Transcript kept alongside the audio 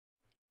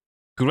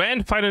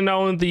Grand final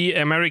now in the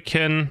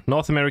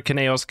North American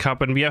Aeos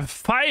Cup, and we have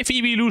 5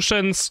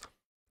 evolutions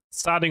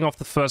starting off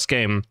the first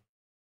game.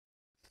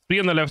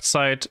 3 on the left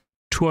side,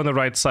 2 on the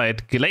right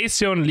side.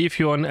 Glaceon,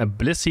 Leafeon,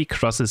 Blissey,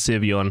 Crustle,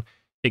 Sylveon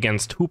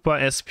against Hooper,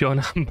 Espeon,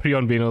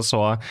 Umbreon,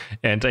 Venusaur,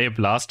 and a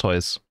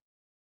Blastoise.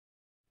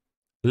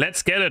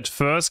 Let's get it.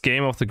 First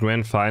game of the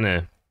Grand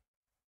Final.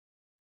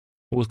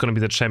 Who's going to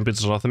be the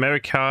champions of North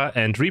America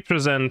and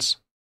represent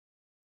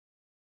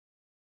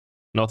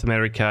North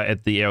America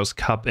at the Aeos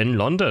Cup in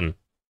London?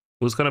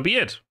 Who's going to be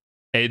it?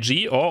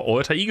 LG or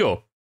Alter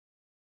Ego?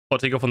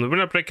 Alter Ego from the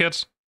winner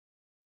bracket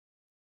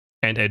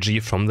and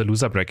LG from the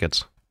loser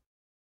bracket.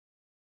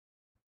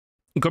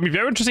 It's going to be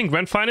very interesting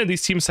Grand Final.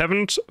 These teams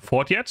haven't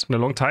fought yet in a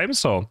long time,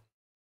 so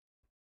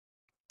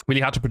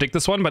really hard to predict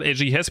this one, but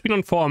LG has been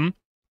on form,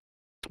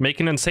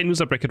 making an insane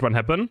loser bracket run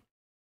happen.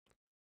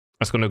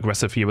 Let's go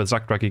aggressive here with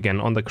Zakrak again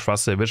on the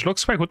Crustle, which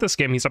looks quite good this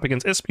game. He's up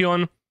against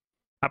Espeon,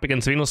 up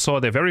against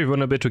Venusaur. They're very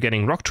vulnerable to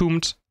getting Rock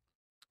Tombed,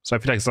 so I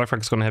feel like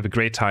Zakrak is going to have a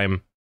great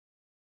time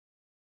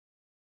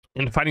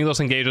in finding those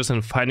engages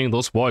and finding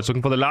those walls.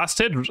 Looking for the last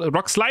hit,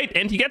 Rock Slide,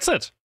 and he gets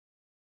it.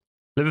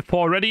 Level 4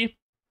 already.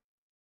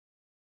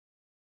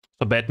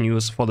 So bad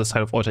news for the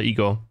side of Alter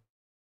Ego.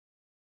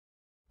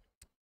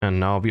 And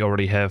now we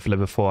already have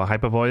level 4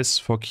 Hyper Voice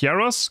for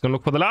CrisHeroes. Gonna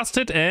look for the last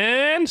hit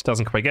and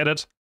doesn't quite get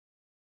it.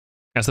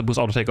 As the boost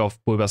auto take off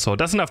Bulbasaur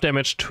does enough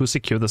damage to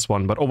secure this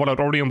one. But Overlord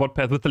already on board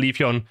path with the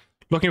Leafeon.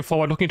 Looking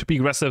forward, looking to be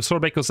aggressive.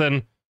 Solarblade goes in.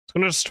 It's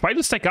gonna just try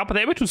to stack up, but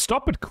they're able to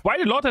stop it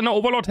quite a lot. And now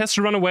Overlord has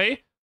to run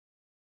away.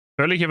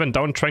 Early he went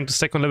down trying to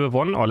stack on level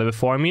 1, or level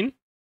 4 I mean.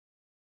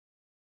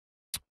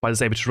 But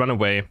is able to run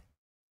away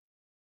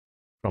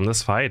from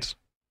this fight.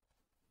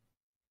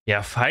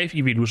 Yeah, 5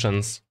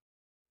 evolutions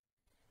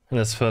in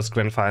this first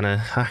Grand Final.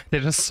 They're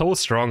just so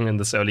strong in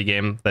this early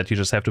game that you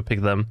just have to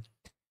pick them.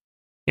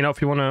 You know,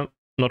 if you want to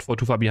not fall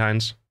too far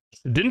behind.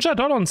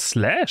 Dinjadon on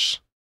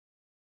Slash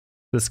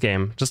this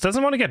game. Just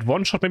doesn't want to get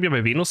one shot maybe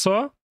by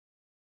Venusaur.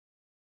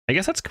 I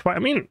guess that's quite, I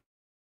mean,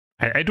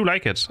 I do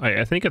like it.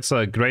 I think it's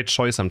a great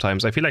choice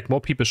sometimes. I feel like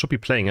more people should be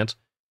playing it.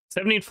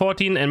 17,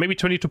 14, and maybe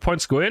 22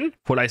 points go in.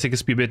 Full Ice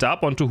is built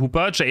up onto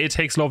Hooper. JA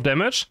takes a lot of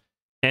damage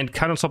and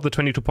cannot stop the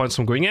 22 points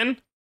from going in.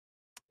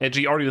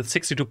 LG already with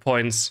 62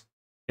 points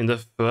in the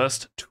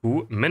first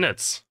 2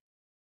 minutes.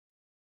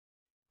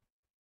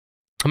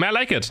 I mean, I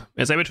like it.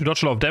 It's able to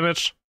dodge a lot of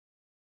damage.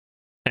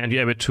 And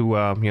you're able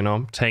to, you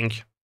know,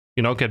 tank.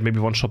 You know, get maybe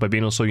one shot by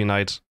Venusaur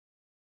Unite.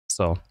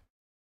 So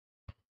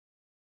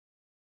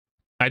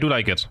I do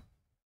like it.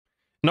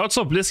 Not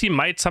so Blissey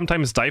might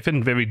sometimes dive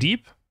in very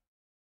deep.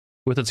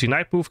 With its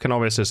Unite move, can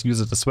always just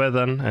use it as well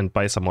then and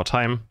buy some more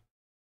time.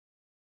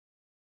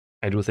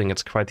 I do think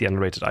it's quite the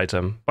underrated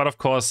item. But of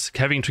course,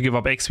 having to give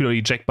up XP or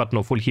eject button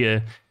or full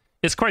heal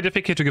is quite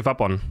difficult to give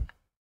up on.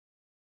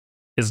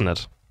 Isn't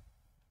it?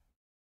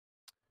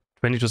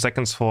 22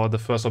 seconds for the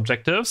first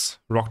objectives.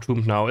 Rock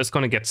Tomb now is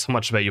going to get so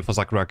much value for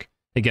Zakrak.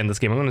 Again, this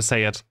game, I'm going to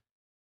say it.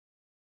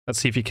 Let's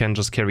see if he can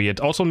just carry it.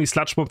 Also, only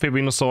Sludge Bomb for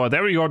Venusaur.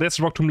 There we go, there's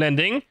Rock Tomb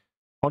landing.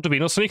 Onto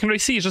Venusaur, and you can really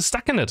see he's just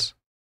stuck in it.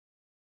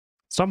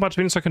 It's not much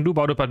Venusaur can do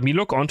about it, but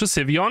Milok onto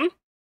Sylveon.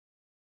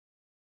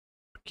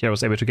 Kira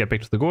was able to get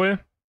back to the goal.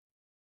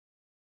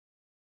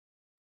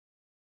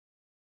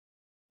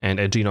 And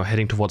LG now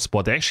heading towards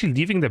board. They're actually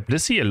leaving their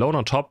Blissey alone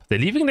on top. They're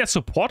leaving their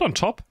support on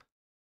top.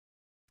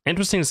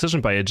 Interesting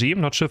decision by LG.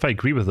 I'm not sure if I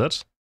agree with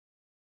it.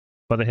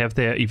 But they have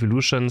their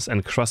evolutions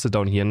and Crustle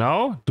down here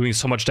now. Doing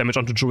so much damage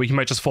onto Joey. He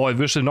might just fall.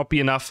 Wish it not be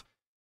enough.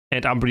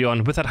 And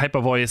Umbreon with that Hyper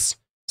Voice.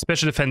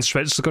 Special defense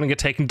strategy is going to get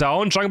taken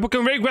down. Jungle Book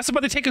very aggressive,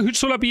 but they take a huge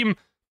Solar Beam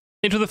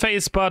into the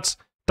face. But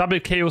double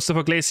KO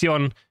for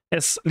Glaceon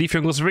as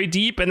Leafeon goes very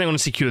deep. And they're going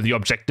to secure the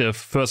objective.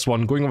 First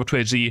one going over to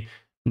LG.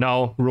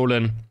 Now,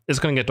 Roland is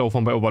going to get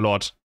overwhelmed by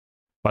Overlord,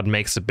 but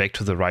makes it back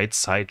to the right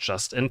side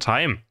just in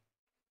time.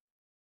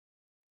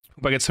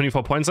 Hooper gets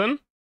 24 points in.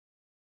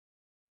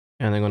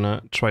 And they're going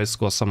to try to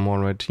score some more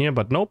right here,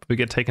 but nope, we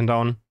get taken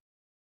down.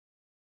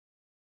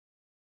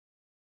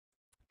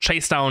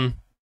 Chase down.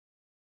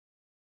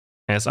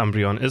 As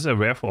Umbreon is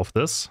aware of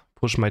this.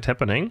 Push might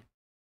happening.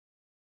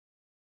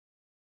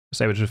 Is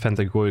able to defend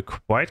the goal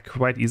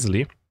quite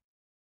easily.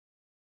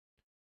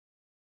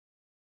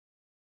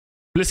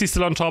 Blissey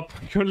still on top,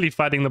 currently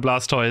fighting the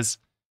Blastoise.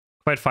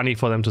 Quite funny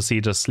for them to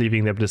see just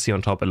leaving their Blissey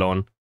on top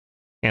alone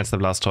against the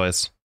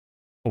Blastoise.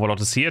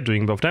 Overlord is here,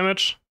 doing both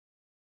damage.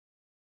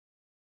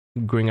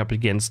 Going up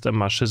against a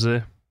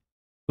Marshizzle,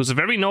 who's a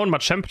very known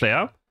Machamp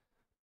player.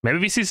 Maybe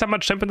we see some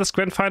Machamp in this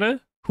Grand Final,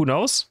 who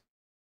knows?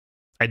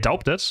 I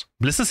doubt it.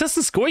 Bliss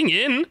Assistance going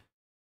in!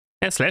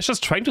 And Slash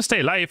is trying to stay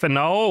alive, and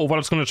now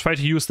Overlord's going to try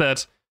to use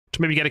that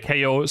to maybe get a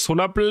KO.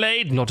 Solar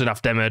Blade, not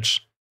enough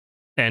damage.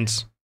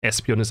 And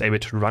Espeon is able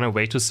to run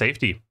away to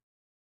safety.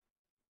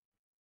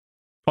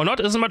 Or not?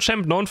 Isn't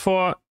Machamp known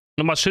for...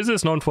 No, Marshizzle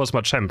is known for his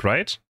Machamp,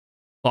 right?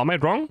 Or am I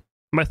wrong?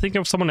 Am I thinking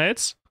of someone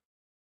else?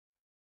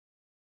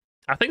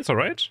 I think so,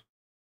 right?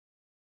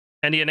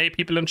 Any NA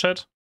people in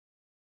chat?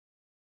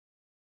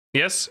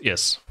 Yes?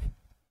 Yes.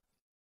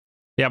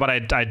 Yeah, but I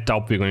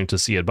doubt we're going to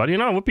see it. But, you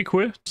know, it would be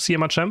cool to see a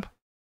Machamp.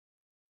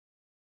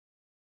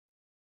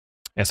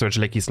 As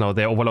Regieleki is now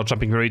there, Overlord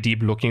jumping very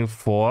deep, looking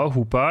for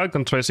Hooper.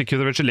 Gonna try to secure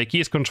the Regieleki.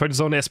 He's gonna try to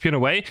zone Espion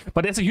away.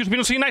 But there's a huge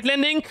Luminosity Knight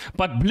landing.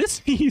 But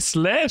Blissey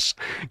Slash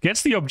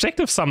gets the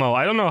objective somehow.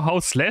 I don't know how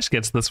Slash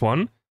gets this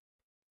one.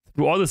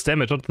 Through all this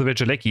damage onto the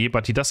Regieleki,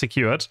 but he does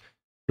secure it.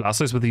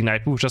 Blastoise with the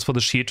Night move just for the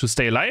shield to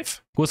stay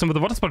alive. Goes in with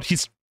the water spot.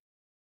 He's...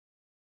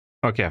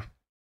 Okay.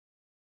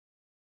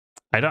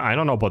 I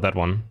don't know about that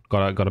one.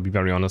 Gotta be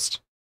very honest.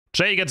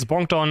 Jay gets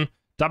bonked on.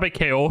 Double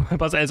KO,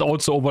 but as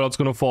also Overlord's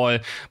gonna fall.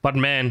 But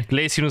man,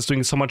 Glaceon is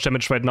doing so much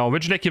damage right now.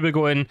 Regieleki will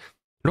go in.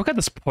 Look at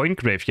this point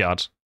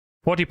graveyard.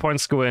 40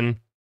 points go in.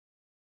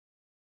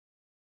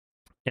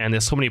 And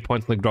there's so many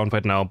points on the ground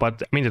right now,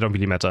 but I mean, they don't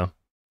really matter.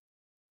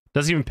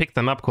 Doesn't even pick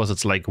them up because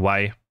it's like,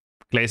 why?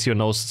 Glaceon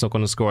knows it's not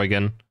gonna score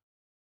again.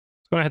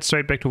 It's gonna head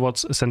straight back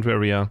towards Center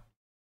area.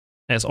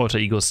 As Alter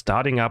Ego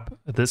starting up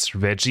this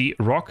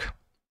Regirock.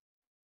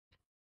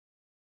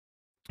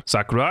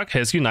 Sakura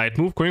has Unite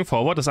move going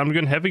forward. Does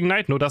Umbreon have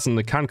Unite? No, doesn't.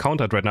 It can't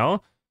counter it right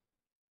now.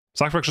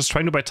 Sakura just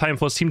trying to buy time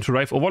for his team to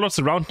arrive. Overlord's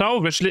around now.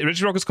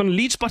 Regirock is gonna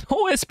leech, but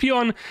oh,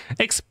 Espion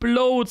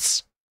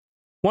explodes.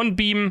 One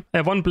beam,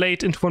 one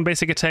blade into one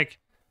basic attack.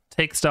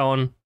 Takes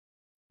down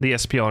the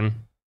Espion.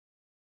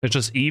 It's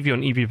just Eevee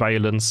on Eevee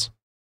violence.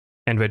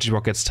 And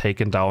Regirock gets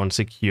taken down,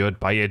 secured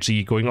by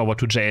AG. Going over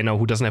to Jaina,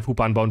 who doesn't have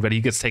Hooper Unbound ready.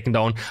 He gets taken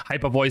down.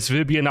 Hyper Voice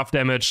will be enough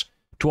damage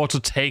to also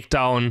take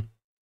down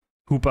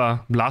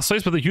Hooper.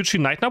 Blastoise with a huge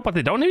Unite now, but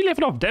they don't really have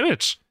enough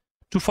damage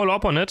to follow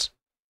up on it.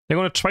 They're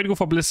going to try to go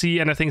for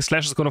Blissey, and I think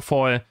Slash is going to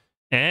fall.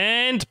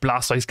 And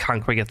Blastoise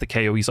can't quite get the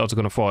KO. He's also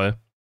going to fall.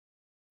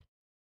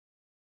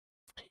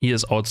 He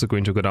is also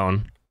going to go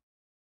down.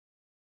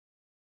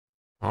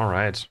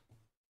 Alright.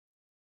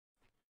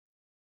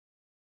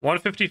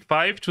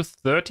 155 to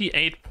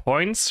 38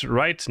 points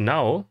right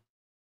now.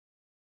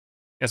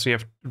 As we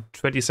have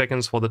 20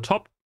 seconds for the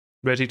top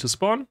ready to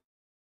spawn.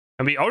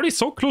 And we're already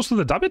so close to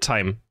the double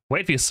time.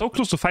 Wait, we're so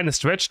close to final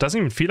stretch. Doesn't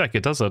even feel like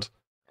it, does it?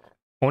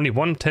 Only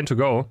 1:10 to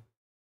go.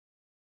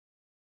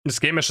 This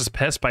game has just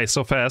passed by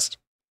so fast.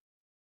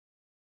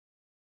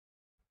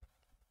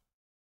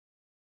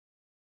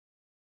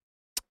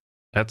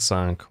 That's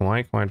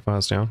quite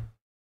fast, yeah.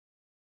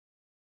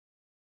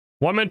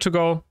 1 minute to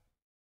go.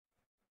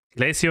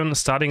 Glaceon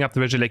starting up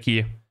the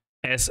Regieleki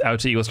as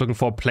Alter Ego is looking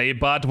for a play,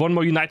 but one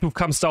more Unite move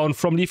comes down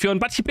from Leafeon,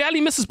 but he barely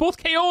misses both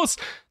KOs.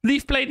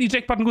 Leaf Blade,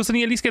 eject button goes in,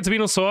 he at least gets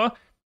Venusaur.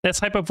 As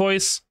Hyper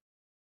Voice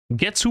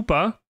gets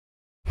Super.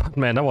 But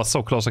man, that was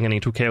so close on getting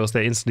 2 KOs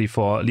there instantly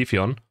for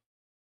Leafeon.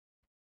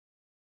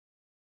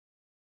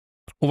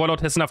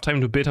 Overlord has enough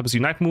time to build up his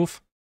Unite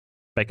move.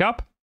 Back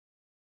up.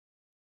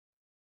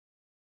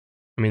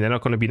 I mean, they're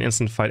not going to be an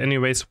instant fight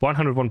anyways.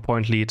 101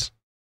 point lead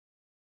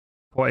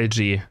for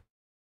AG.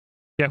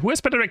 Yeah, who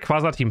has better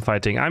Rayquaza team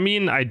fighting? I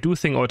mean, I do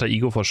think Alter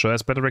Ego for sure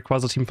has better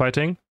Rayquaza team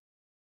fighting.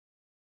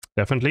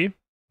 Definitely.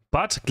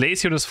 But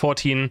Glaceon is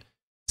 14.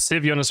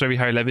 Sylveon is very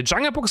high level.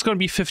 Jungle Book is going to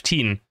be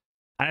 15. And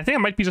I think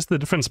it might be just the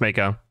difference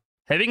maker.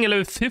 Having a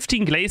level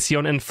 15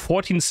 Glaceon and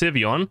 14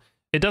 Sylveon,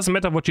 it doesn't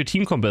matter what your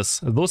team comp is.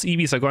 Those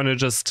EVs are going to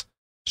just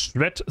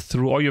shred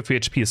through all your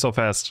HP so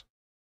fast.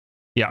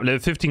 Yeah, level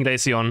 15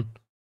 Glaceon.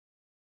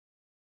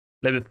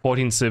 Level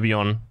 14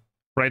 Sylveon.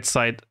 Right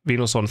side,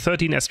 Venusaur on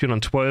 13, Espion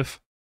on 12.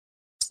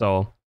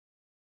 So,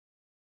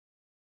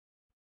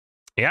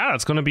 yeah,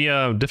 it's going to be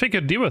a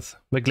difficult to deal with.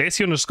 The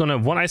Glaceon is going to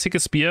have one Icicle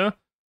Spear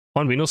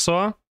on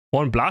Venusaur,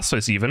 on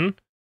Blastoise even.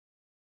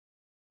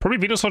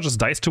 Probably Venusaur just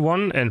dies to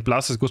 1, and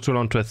Blastoise goes to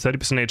around 30%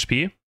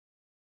 HP.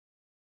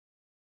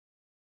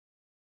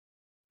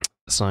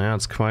 So yeah,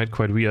 it's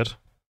quite weird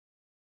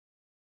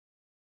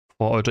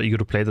for Alter Ego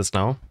to play this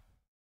now.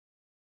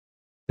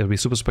 They'll be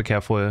super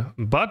careful.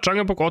 But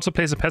Jungle Book also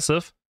plays a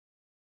passive.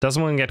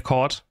 Doesn't want to get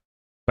caught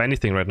by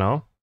anything right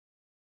now.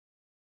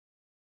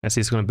 As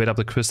he's going to build up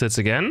the crystals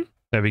again.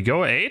 There we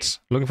go, 8.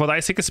 Looking for the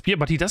Icicle Spear,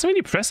 but he doesn't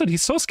really press it.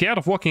 He's so scared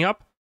of walking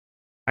up.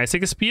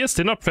 Icicle Spear,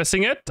 still not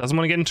pressing it. Doesn't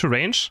want to get into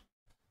range.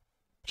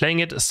 Playing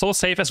it so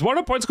safe. As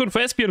 100 points going for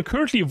Espion.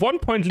 Currently 1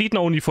 point lead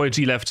now only for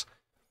AG left.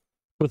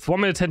 With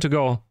 1 minute 10 to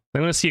go.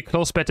 We're going to see a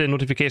close battle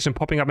notification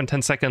popping up in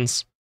 10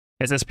 seconds.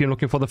 As Espion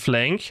looking for the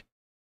flank.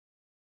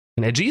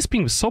 And AG is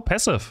being so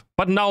passive.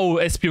 But now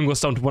Espion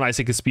goes down to 1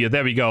 Icicle Spear.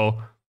 There we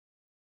go.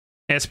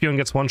 Espion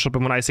gets 1 shot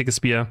with 1 Icicle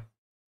Spear.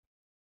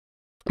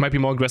 Might be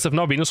more aggressive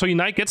now. Venusaur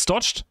Unite gets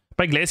dodged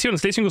by Glaceon. And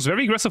Glaceon goes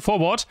very aggressive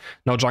forward.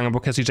 Now Jungle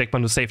Book has eject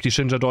button to safety.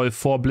 Shinja Doll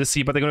for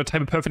Blissey, but they're going to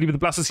time it perfectly with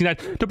the Blastoise Unite.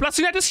 The Blastoise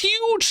Unite is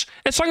huge!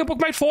 As Jungle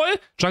Book might fall.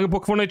 Jungle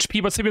Book 1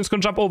 HP, but Sylveon's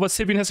going to jump over.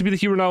 Sylveon has to be the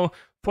hero now.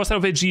 4 side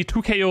of AG,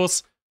 2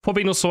 KOs for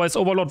Venusaur as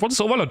Overlord. What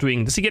is Overlord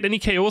doing? Does he get any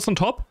KOs on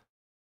top?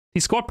 He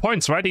scored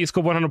points, right? He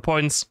scored 100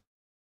 points.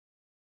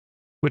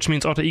 Which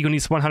means Alter Ego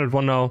needs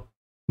 101 now.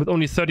 With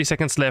only 30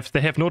 seconds left.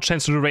 They have no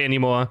chance to do Ray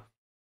anymore.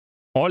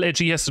 All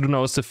AG has to do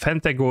now is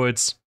defend their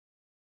goals.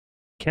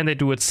 Can they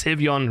do it?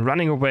 Sylveon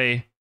running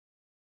away.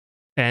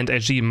 And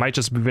AG might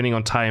just be winning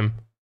on time.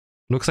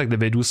 Looks like they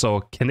will do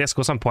so. Can they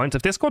score some points?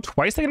 If they score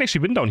twice, they can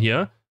actually win down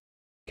here.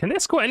 Can they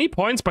score any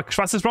points? But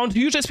Crush is round.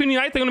 Huge Espion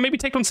Unite. They're going to maybe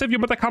take on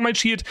Sylveon, but the Carmine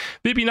Shield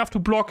will be enough to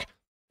block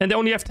And they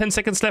only have 10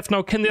 seconds left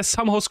now. Can they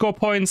somehow score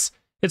points?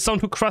 It's down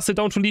to Crusted,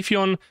 down to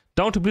Leafeon,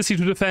 down to Blissey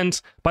to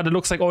defend. But it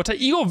looks like Alter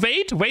Ego.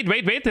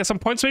 Wait. There's some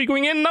points already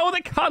going in. No,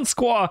 they can't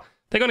score.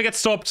 They're going to get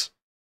stopped.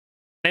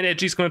 And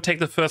AG is going to take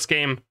the first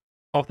game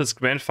of this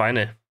grand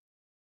final.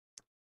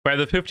 Where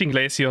the 15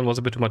 Glaceon was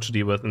a bit too much to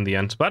deal with in the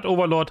end. But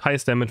Overlord,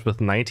 highest damage with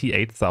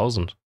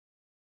 98,000.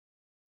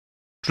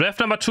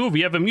 Draft number 2,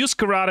 we have a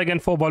Muscarada again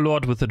for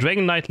Overlord with the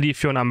Dragon Knight,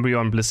 Leafeon,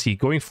 Umbreon, Blissey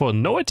going for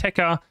no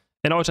attacker.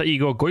 And Alter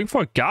Ego going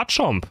for a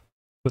Garchomp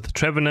with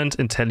Trevenant,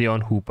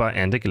 Inteleon, Hooper,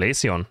 and a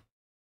Glaceon.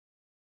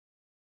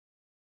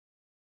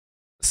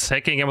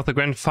 Second game of the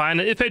grand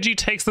final. If AG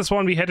takes this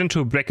one, we head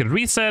into a bracket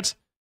reset.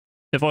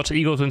 If Alter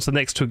Ego wins the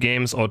next 2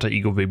 games, Alter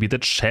Ego will be the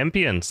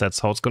champions. That's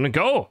how it's gonna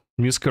go.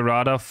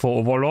 Muscarada for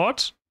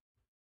Overlord.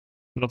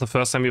 Not the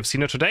first time we've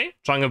seen it today.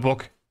 Jungle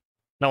Book.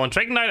 Now on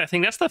Dragon Knight, I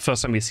think that's the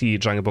first time we see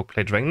Jungle Book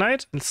play Dragon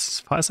Knight, as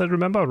far as I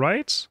remember,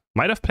 right?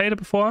 Might have played it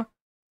before,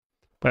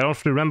 but I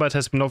don't really remember. It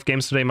has been off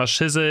games today.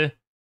 Mashizzle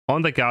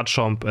on the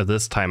Garchomp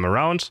this time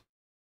around.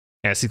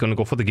 As he's gonna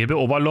go for the Gibble.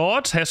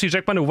 Overlord has to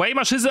Jackman away.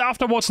 Mashizzle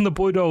afterwards on the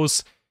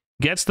Bulldoze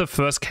gets the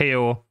first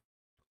KO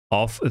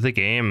of the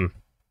game.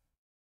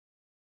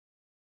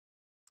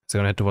 So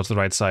gonna head towards the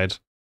right side.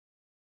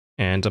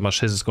 And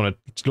Mashizzle is gonna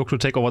look to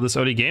take over this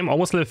early game.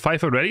 Almost level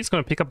 5 already. He's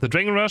gonna pick up the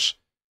Dragon Rush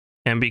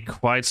and be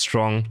quite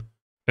strong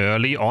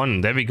early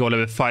on. There we go,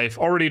 level 5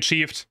 already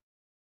achieved.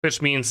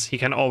 Which means he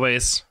can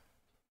always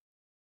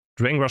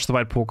Dragon Rush the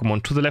white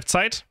Pokemon to the left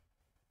side.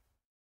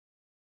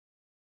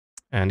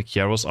 And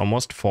CrisHeroes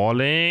almost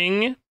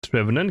falling.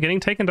 Trevenant getting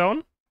taken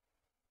down.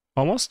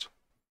 Almost.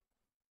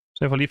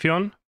 Save for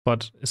Leafeon,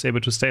 but is able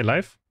to stay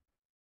alive.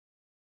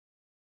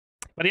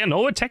 But yeah,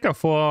 no attacker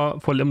for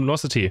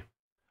Luminosity.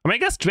 I mean, I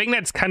guess Dragon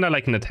Knight's kind of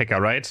like an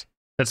attacker, right?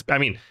 I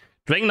mean,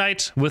 Dragon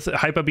Knight with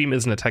Hyper Beam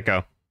is an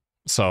attacker.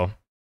 So,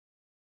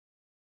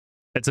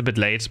 it's a bit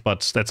late,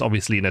 but that's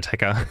obviously an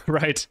attacker,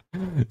 right?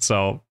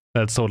 So,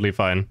 that's totally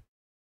fine.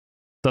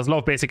 Does a lot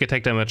of basic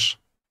attack damage.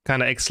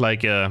 Kind of acts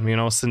like, you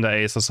know, Cinder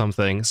Ace or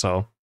something.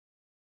 So,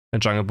 a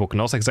Jungle Book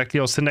knows exactly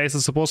how Cinder Ace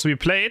is supposed to be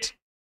played.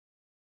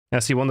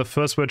 As he won the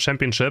first World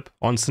Championship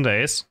on Cinder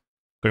Ace.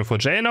 Going for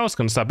J now, it's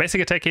going to start basic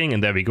attacking,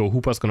 and there we go.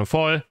 Hooper's going to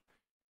fall.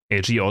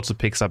 AG also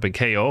picks up a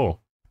KO.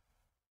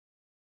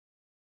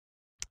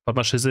 But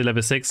Mashizzle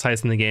level 6,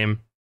 highest in the game.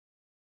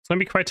 He's going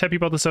to be quite happy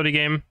about this early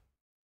game.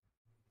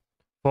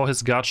 For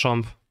his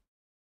Garchomp.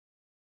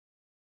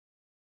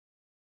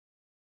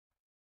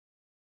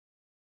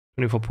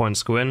 24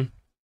 points go in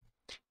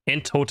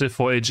total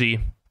for AG.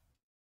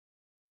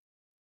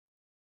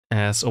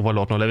 As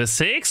Overlord now level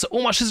 6. Oh,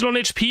 Mashizzle on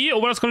HP.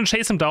 Overlord's going to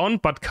chase him down,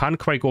 but can't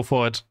quite go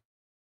for it.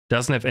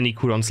 Doesn't have any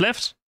cooldowns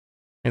left.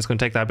 He's going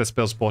to take the Hyper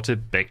Spell, sport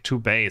it back to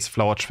base.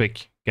 Flower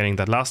Trick getting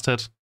that last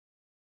hit.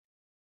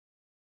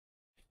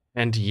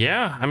 And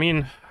yeah, I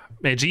mean,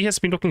 AG has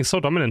been looking so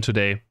dominant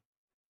today.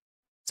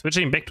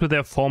 Switching back to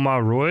their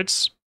former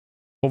roles.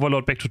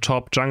 Overlord back to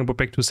top, Jungle Book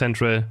back to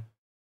central,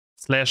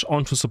 Slash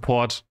onto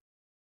support.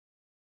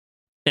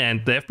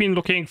 And they've been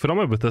looking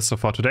phenomenal with this so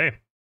far today.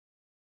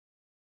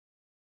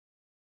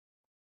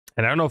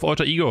 And I don't know if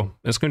Alter Ego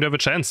is going to have a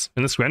chance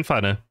in this grand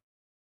final.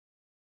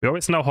 We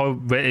always know how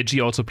well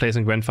AG also plays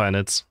in grand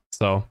finals,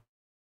 so it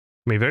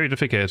may be very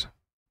difficult.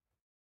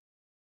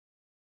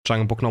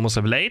 Jungle Book almost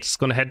level 8. It's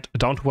going to head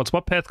down towards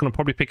bot path. Going to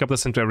probably pick up the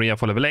center area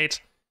for level 8.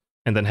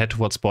 And then head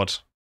towards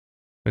bot.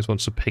 He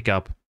wants to pick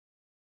up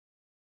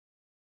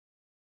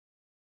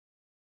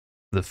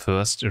the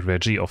first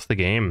Reggie of the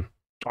game.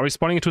 Are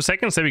respawning in 2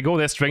 seconds. There we go.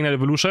 There's Dragon Knight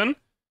Evolution.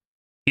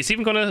 He's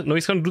even gonna... No,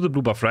 he's gonna do the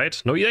blue buff,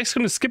 right? No, he's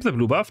gonna skip the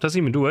blue buff.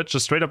 Doesn't even do it.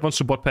 Just straight up wants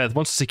to bot path.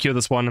 Wants to secure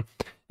this one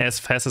as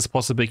fast as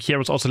possible.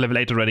 CrisHeroes also level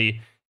 8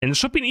 already. And it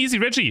should be an easy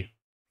Reggie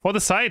for the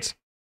side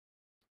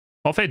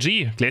of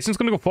AG. Glaceon's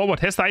gonna go forward.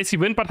 Has the Icy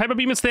Wind, but Hyper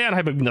Beam is there. And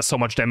Hyper Beam does so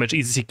much damage.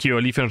 Easy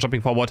secure. Leafeon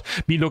jumping forward.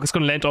 Milook is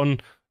gonna land on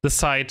the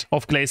side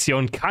of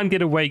Glaceon. Can't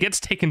get away. Gets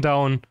taken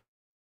down.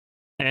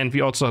 And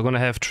we also are gonna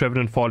have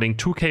Trevenant falling.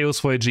 2 KOs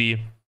for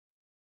AG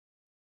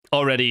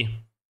already.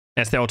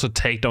 As they also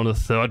take down the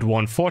third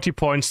one. 40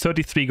 points,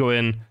 33 go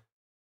in.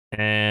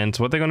 And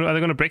what are they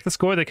gonna break the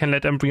score? They can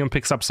let Umbreon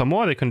picks up some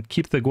more. They can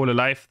keep the goal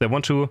alive if they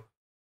want to.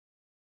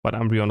 But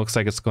Umbreon looks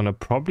like it's gonna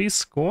probably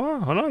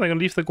score. Oh no, they're gonna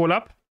leave the goal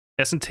up.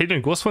 As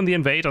Inteleon goes for the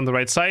invade on the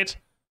right side.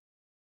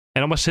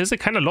 And Mashizzle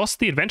kind of lost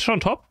the advantage on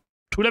top.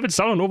 2 levels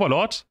down on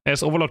Overlord.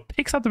 As Overlord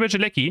picks up the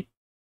Regieleki.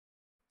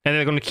 And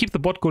they're gonna keep the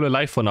bot goal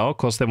alive for now,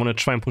 because they want to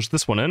try and push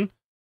this one in.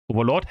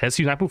 Overlord has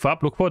Unite move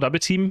up. Look for a double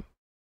team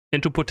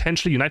into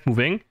potentially Unite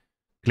moving.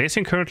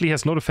 Glaceon currently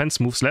has no defense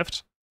moves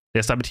left.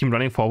 There's double team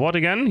running forward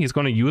again. He's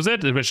going to use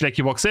it. The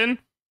Regieleki walks in.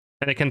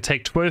 And they can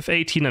take 12,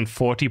 18, and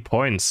 40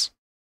 points.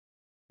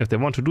 If they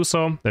want to do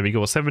so. There we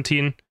go,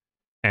 17.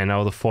 And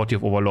now the 40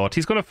 of Overlord.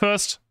 He's going to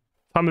first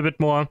farm a bit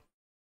more.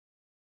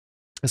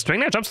 As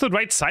Dragon Knight jumps to the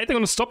right side, they're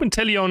going to stop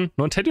Inteleon.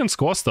 No, Inteleon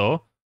scores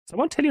though. So I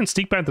want Inteleon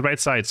sneak by at the right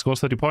side. Scores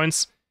 30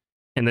 points.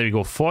 And there we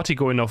go, 40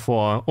 going now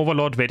for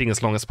Overlord. Waiting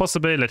as long as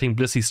possible. Letting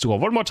Blissey score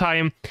one more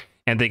time.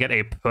 And they get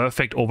a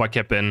perfect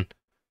overcap in.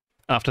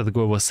 After the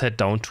goal was set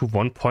down to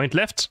 1 point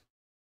left.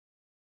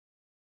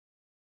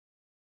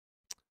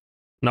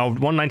 Now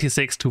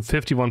 196 to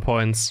 51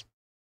 points.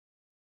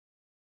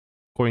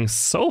 Going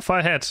so far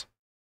ahead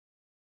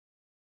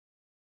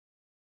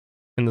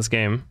in this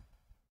game.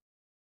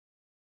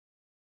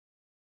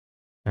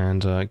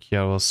 And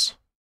CrisHeroes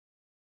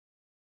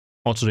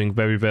also doing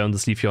very well on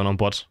this Leafeon on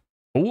bot.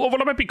 Oh,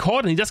 Overlord might be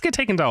caught and he does get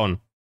taken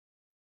down.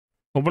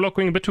 Overlord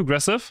going a bit too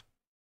aggressive.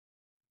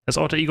 As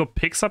Alter Ego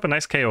picks up a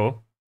nice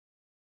KO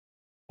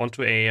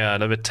onto a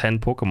level 10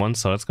 Pokemon,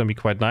 so that's going to be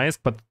quite nice.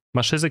 But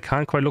Mashize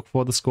can't quite look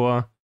for the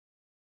score.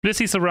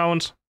 Blissey's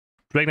around.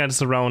 Dragonite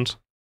is around.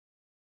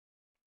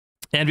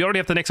 And we already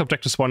have the next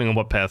objective spawning on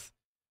Warpath.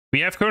 We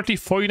have currently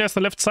 4 Unites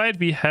on the left side.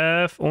 We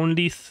have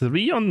only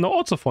 3 on, no,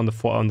 also 4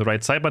 on the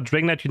right side. But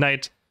Dragonite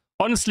Unite,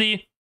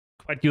 honestly,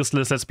 quite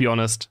useless, let's be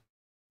honest.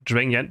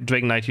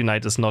 Dragonite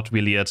Unite is not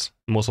really it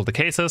in most of the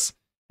cases.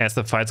 As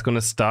the fight's going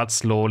to start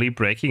slowly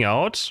breaking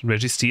out.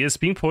 Registeel is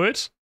being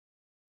pulled.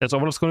 That's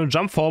Overlord's going to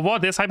jump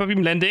forward. There's Hyper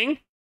Beam landing.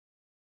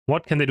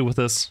 What can they do with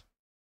this?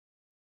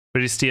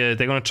 Registeel,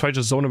 they're going to try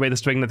to zone away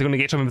this Dragonite. They're going to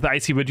engage him with the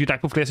Icy Wind.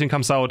 Dark Move Glaceon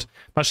comes out.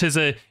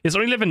 Mashize is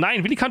only level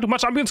 9. Really can't do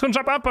much. Ambion's going to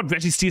jump up, but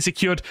Registeel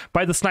secured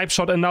by the Snipe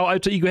Shot. And now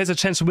Alter Ego has a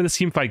chance to win this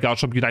team fight.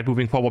 Garchomp Unite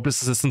moving forward.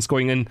 Bliss Assistance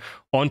going in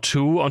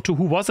onto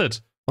who was it?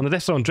 On the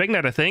left side on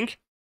Dragonite, I think.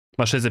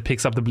 Mashize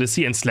picks up the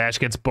Blissey and Slash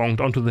gets bonked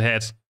onto the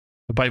head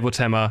by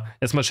Woodhammer.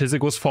 As Mashize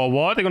goes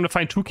forward, they're going to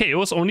find 2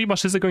 KOs. Only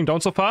Mashize going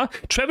down so far.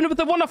 Trevenant with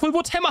a wonderful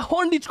Woodhammer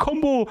only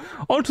combo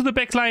onto the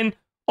backline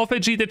of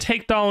AG. They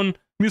take down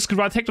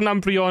Muskelrad, take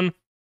down Umbreon.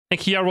 And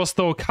CrisHeroes,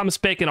 though, comes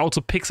back and also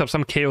picks up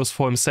some KOs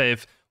for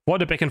himself.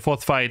 What a back and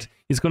forth fight.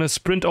 He's going to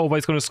sprint over.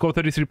 He's going to score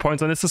 33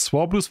 points. And this is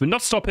Swarblues will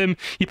not stop him.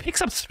 He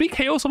picks up 3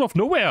 KOs out of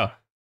nowhere.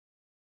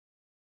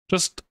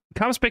 Just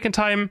comes back in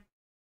time.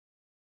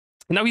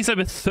 And now he's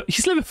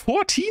level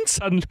 14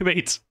 suddenly.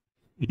 Wait.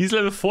 He's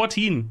level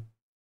 14.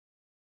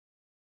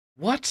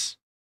 What?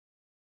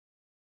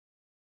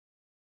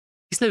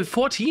 He's level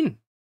 14.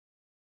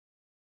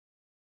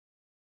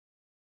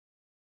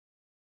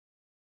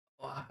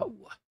 Wow.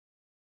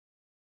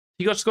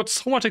 He just got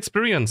so much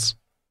experience.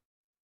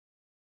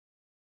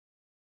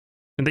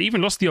 And they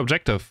even lost the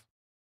objective.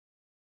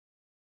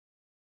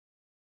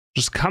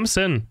 Just comes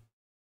in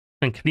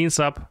and cleans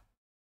up.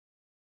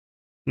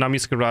 Now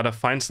Muskelrada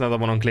finds another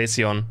one on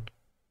Glaceon.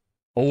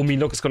 Oh,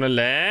 Milook is gonna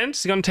land.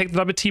 Is he gonna take the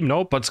double team?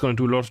 No, but it's gonna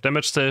do a lot of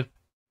damage still.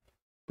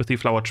 With the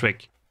Flower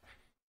Trick.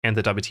 And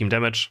the double team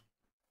damage.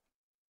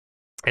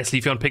 As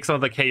Leafeon picks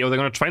up the KO, they're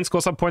gonna try and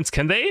score some points.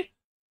 Can they?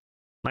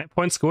 9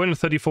 points going and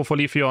 34 for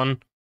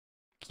Leafeon.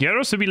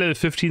 CrisHeroes will be level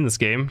 15 in this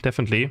game,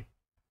 definitely.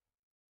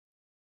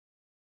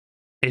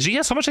 AG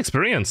has so much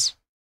experience.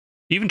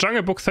 Even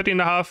Jungle Book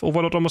 13.5,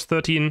 Overlord almost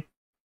 13.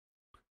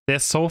 They're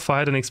so far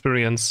ahead in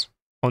experience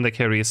on their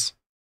carries.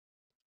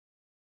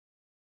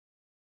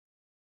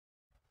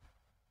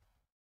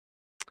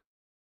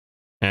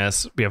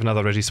 As we have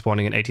another Reggie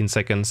spawning in 18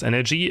 seconds. And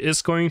AG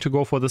is going to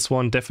go for this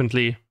one,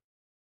 definitely.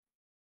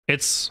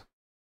 It's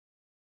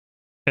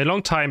a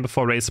long time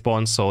before Ray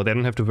spawns, so they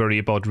don't have to worry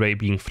about Ray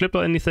being flipped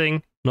or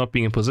anything, not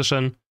being in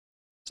position.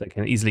 So they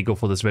can easily go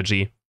for this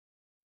Reggie.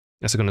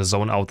 As they're going to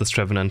zone out this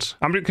Trevenant.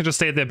 Umbreon can just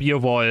stay there, be a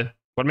wall,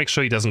 but make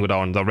sure he doesn't go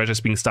down. The Reggie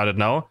is being started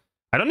now.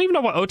 I don't even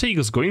know why Alter Ego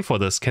is going for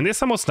this. Can they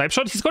somehow Snipe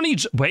Shot? He's going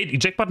to wait,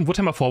 eject button,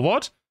 Woodhammer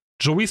forward.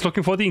 Joey's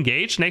looking for the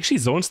engage and actually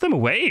zones them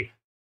away.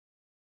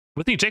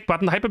 With the eject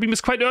button, Hyper Beam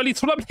is quite early.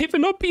 Solar Blade will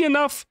not be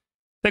enough.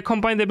 They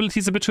combine their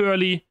abilities a bit too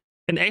early.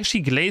 And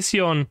actually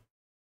Glaceon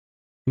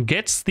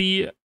gets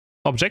the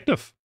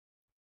objective.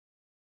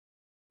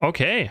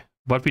 Okay,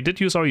 but we did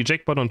use our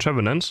eject button on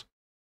Trevenant.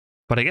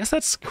 But I guess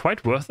that's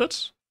quite worth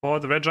it for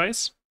the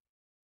Regis.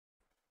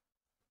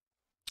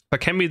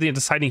 But can be the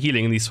deciding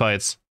healing in these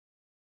fights.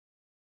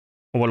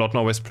 Overlord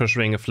always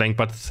pressuring a flank,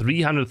 but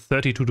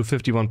 332 to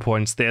 51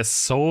 points. They're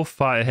so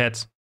far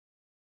ahead.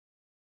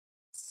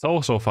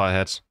 So far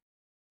ahead.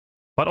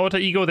 But Alter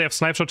Ego, they have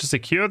Snipe Shot to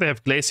secure. They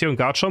have Glaceon and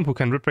Garchomp who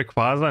can rip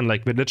Rayquaza in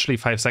like literally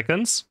 5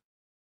 seconds.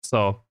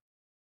 So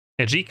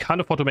AG can't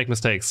afford to make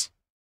mistakes.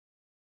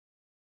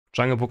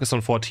 Jungle Book is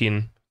on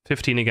 14.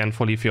 15 again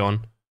for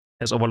Leafeon.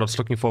 As Overlord's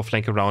looking for a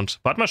flank around.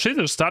 But Mashize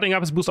is starting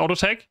up his boost auto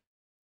attack.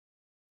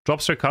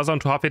 Drops Rayquaza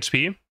onto half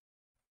HP.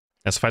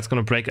 As fight's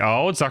gonna break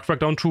out. Zackrak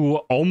down to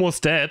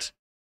almost dead.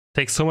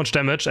 Takes so much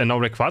damage, and now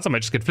Rayquaza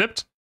might just get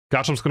flipped.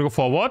 Garchomp's gonna go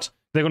forward.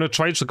 They're gonna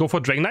try to go for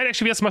Dragonite.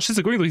 Actually, yes,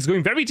 Mashize going, though. He's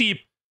going very deep.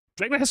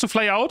 Dragonite has to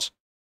fly out.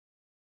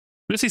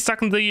 Blissey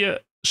stuck in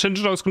the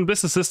Shinjiro is going to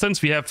Bliss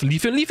Assistance. We have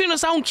Leafeon. Leafeon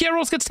is down.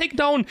 CrisHeroes gets taken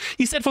down.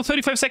 He's dead for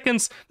 35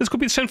 seconds. This could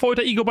be the Shen for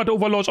Alter Ego, but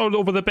Overlord all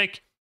over the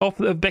back of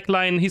the back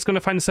line. He's going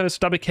to find himself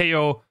double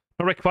KO.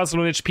 No Rayquaza on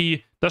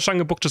HP. Does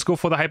Jungle Book just go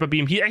for the Hyper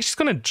Beam? He actually is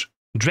going to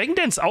Dragon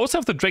Dance outside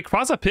of the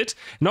Rayquaza pit.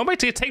 Now might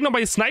get taken down by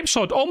a Snipe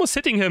Shot, almost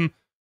hitting him.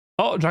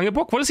 Oh, Jungle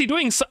Book, what is he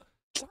doing?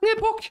 Jungle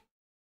Book!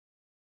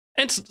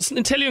 And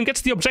Inteleon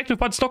gets the objective,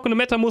 but it's not going to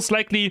matter most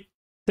likely.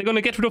 They're going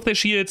to get rid of their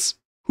shields.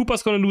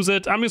 Hooper's going to lose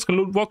it. Amio's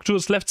going to walk to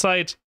his left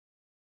side.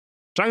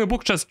 Jungle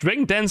Book just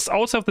Dragon Danced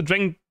outside of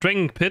the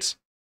Dragon Pit.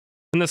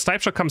 And the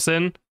Snipe Shot comes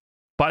in.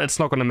 But it's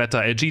not going to matter.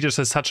 LG just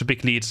has such a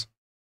big lead.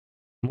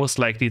 Most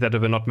likely that it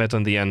will not matter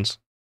in the end.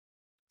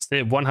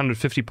 Still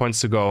 150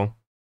 points to go.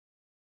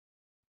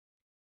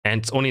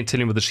 And it's only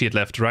Intillion with the shield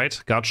left,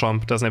 right?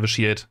 Garchomp doesn't have a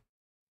shield.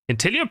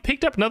 Intillion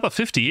picked up another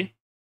 50.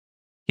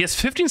 He has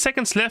 15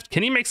 seconds left.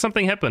 Can he make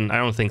something happen? I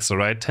don't think so,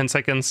 right? 10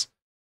 seconds.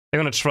 They're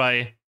gonna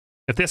try.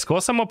 If they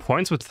score some more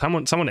points with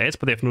someone else,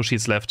 but they have no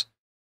shields left.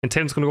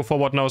 Intellion's gonna go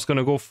forward now. It's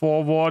gonna go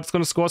forward. It's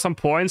gonna score some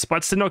points, but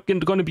it's still not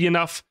gonna be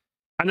enough.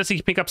 Unless he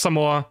can pick up some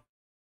more.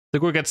 The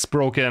goal gets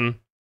broken.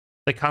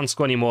 They can't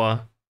score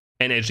anymore.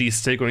 NAG is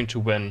still going to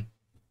win.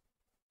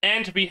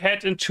 And we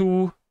head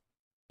into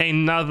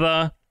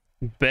another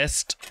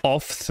best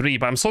of 3.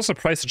 But I'm so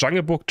surprised the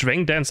Jungle Book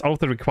Drain Dance out of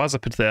the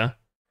Rayquaza pit there.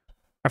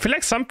 I feel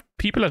like some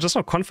people are just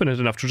not confident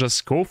enough to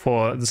just go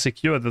for the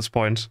secure at this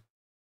point.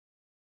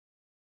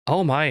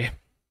 Oh my.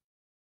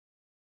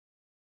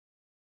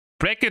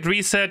 Bracket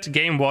reset,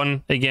 game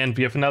 1. Again,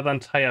 we have another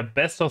entire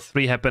best of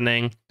 3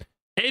 happening.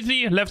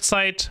 AG left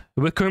side,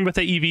 we're going with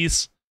the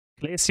EVs.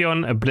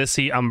 Glaceon,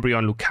 Blissey,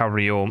 Umbreon,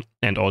 Lucario,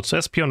 and also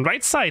Espeon.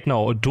 Right side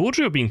now, a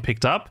Dodrio being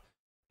picked up.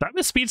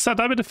 Double Speedster,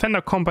 double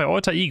Defender comp by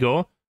Alter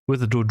Ego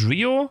with a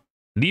Dodrio,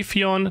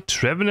 Leafeon,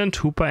 Trevenant,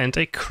 Hooper, and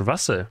a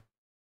Crustle.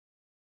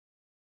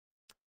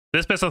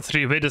 This best of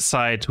 3 will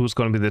decide who's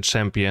going to be the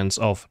champions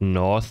of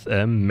North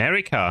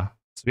America.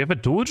 So we have a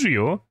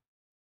Dodrio,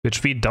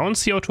 which we don't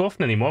see out too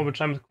often anymore, which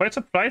I'm quite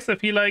surprised. I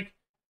feel like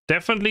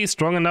definitely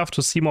strong enough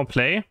to see more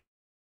play.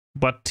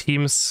 But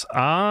teams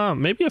are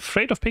maybe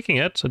afraid of picking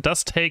it. It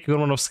does take a good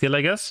amount of skill, I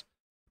guess,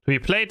 to be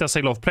played. It does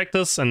take a lot of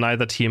practice, and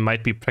neither team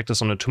might be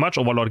practiced on it too much.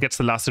 Overlord gets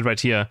the last hit right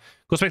here.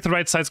 Goes back to the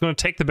right side, is going to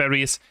take the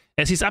berries,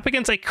 as he's up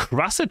against a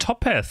Crustle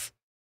top path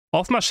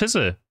of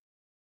Mashizzle.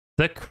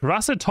 The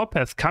Crustle top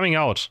path coming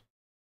out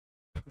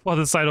for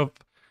the side of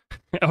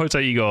Alter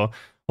Ego.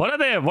 What do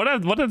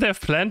they have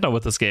planned now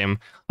with this game?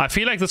 I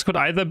feel like this could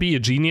either be a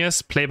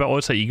genius play by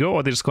Alter Ego,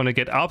 or they're just going to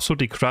get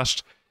absolutely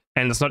crushed,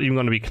 and it's not even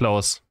going to be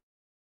close.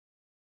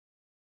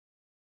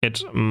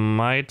 It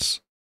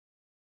might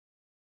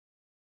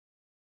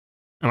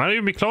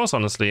even be close,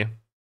 honestly.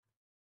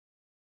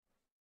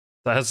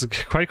 That's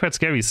quite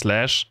scary.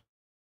 Slash.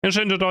 And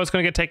Shinjodor is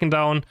going to get taken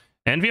down.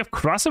 And we have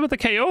Crustle with the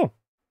KO.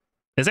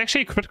 Is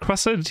actually a crit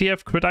Crustle? Did he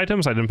have crit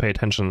items? I didn't pay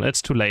attention.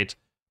 It's too late.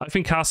 I've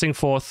been casting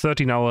for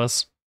 13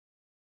 hours.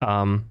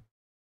 I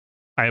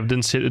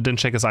didn't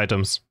check his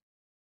items.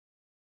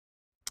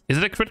 Is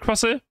it a crit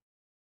Crustle?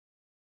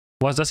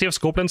 Does he have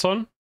Scope Lens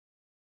on?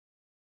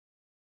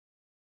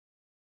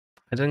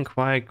 I didn't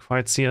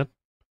quite see it.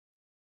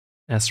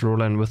 As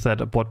Roland with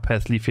that bot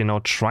path Leafy now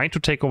trying to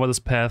take over this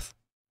path.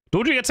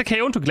 Dodrio gets a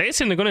KO into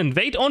Glaceon. They're going to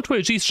invade onto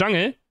LG's jungle.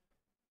 And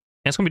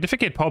it's going to be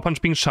difficult. Power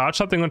Punch being charged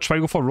up. They're going to try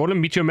to go for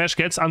Roland. Meteor Mash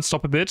gets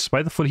unstopped a bit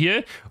by the full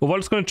heal.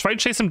 Overlord's going to try to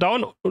chase him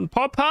down.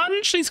 Power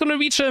Punch! He's going to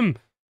reach him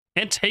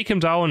and take him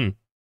down.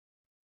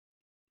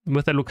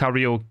 With the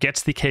Lucario.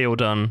 Gets the KO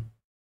done.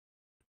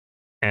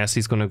 As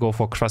he's going to go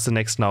for Crustle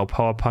next now.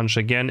 Power Punch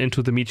again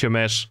into the Meteor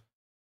Mash.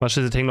 Much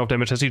is it taking off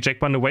damage as he Jack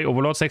Bun away.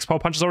 Overlord's next Power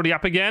Punch is already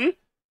up again.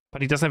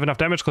 But he doesn't have enough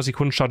damage because he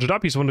couldn't charge it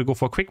up. He's going to go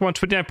for a quick one.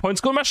 29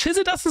 points. Go.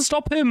 Mashizzle doesn't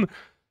stop him.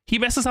 He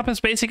messes up his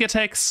basic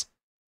attacks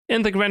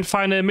in the grand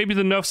final. Maybe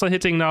the nerfs are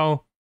hitting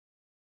now.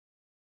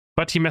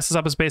 But he messes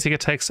up his basic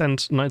attacks and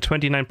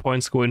 29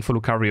 points go in for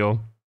Lucario.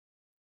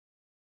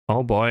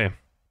 Oh boy.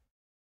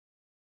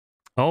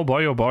 Oh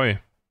boy, oh boy.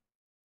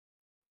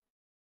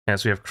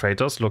 As we have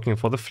Kratos looking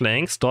for the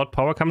flanks. Dot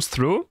power comes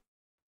through.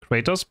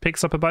 Kratos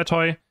picks up a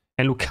Baltoy.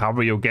 And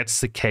Lucario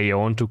gets the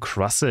KO into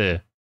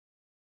Crustle.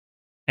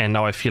 And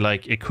now I feel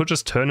like it could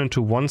just turn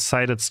into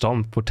one-sided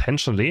stomp,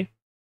 potentially.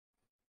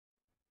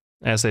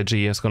 As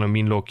AG is going to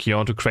mean look here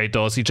onto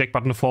Kratos. Eject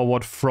button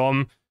forward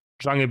from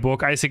Jungle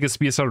Book. Icicle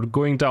Spears are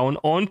going down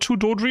onto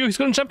Dodrio. He's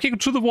going to jump kick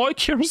to the wall.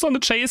 Kyrus on the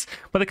chase.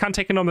 But they can't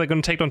take it on. They're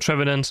going to take down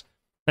Trevenant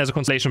as a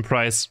consolation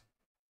prize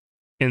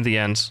in the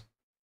end.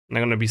 And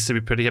they're going to still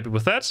be pretty happy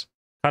with that.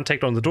 Can't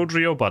take down the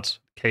Dodrio, but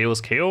KO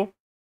is KO.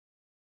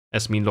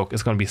 As Meanlock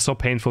is going to be so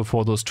painful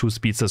for those two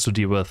speedsters to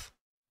deal with.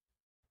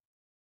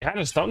 Yeah, I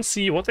just don't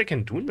see what they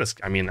can do in this.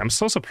 I mean, I'm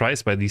so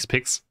surprised by these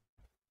picks.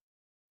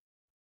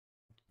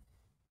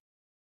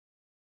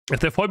 If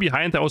they fall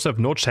behind, they also have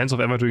no chance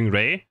of ever doing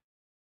Ray.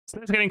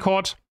 Slash getting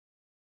caught.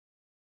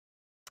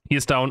 He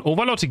is down.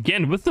 Overlord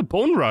again with the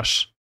Bone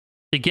Rush.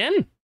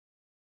 Again.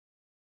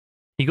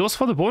 He goes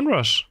for the Bone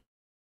Rush.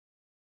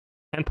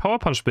 And Power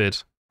Punch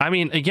build. I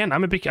mean, again,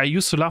 I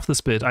used to love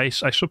this build. I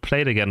should play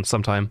it again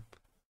sometime.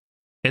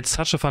 It's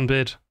such a fun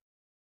build.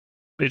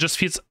 It just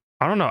feels,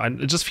 I don't know,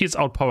 it just feels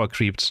out power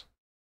creeped.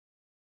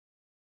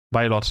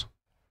 By a lot.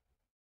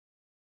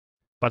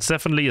 But it's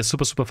definitely a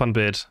super fun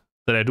build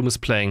that I do miss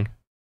playing.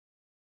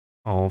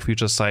 Oh,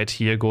 future side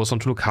here goes on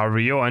to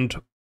Lucario and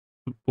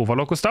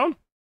Overlord goes down.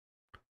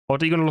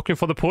 Alter Ego looking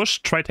for the push.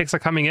 Tri-Techs are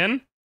coming in.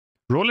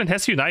 Roland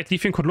has Unite.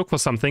 Leafeon could look for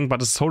something,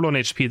 but it's so low on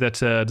HP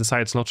that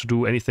decides not to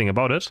do anything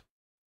about it.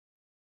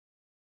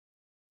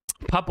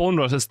 Pup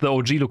Onrush is the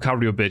OG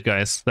Lucario build,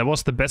 guys. That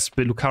was the best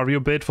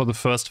Lucario build for the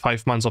first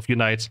 5 months of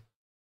Unite.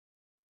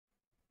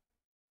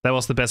 That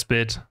was the best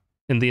build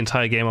in the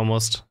entire game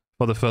almost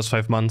for the first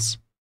 5 months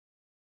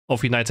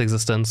of Unite's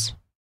existence.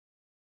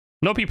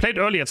 Nope, he played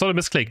earlier. It's not a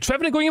misclick.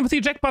 Trevenant going in with the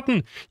eject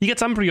button. He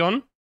gets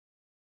Umbreon.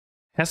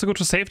 Has to go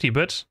to safety,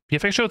 but he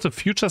actually has a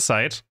future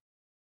sight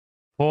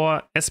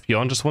for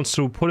Espeon. Just wants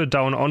to put it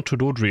down onto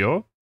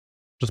Dodrio.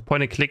 Just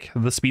point and click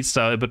the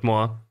Speedster a bit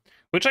more.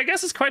 Which I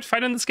guess is quite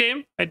fine in this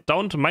game. I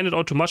don't mind it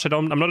all too much.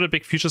 I'm not a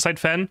big future sight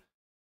fan.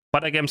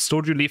 But against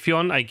Dodrio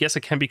Leafeon, I guess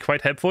it can be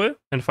quite helpful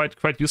and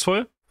quite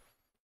useful.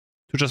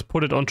 To just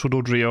put it onto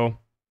Dodrio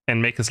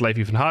and make his life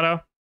even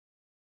harder.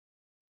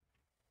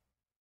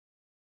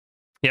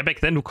 Yeah,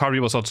 back then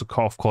Lucario was also,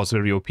 of course,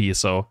 very OP,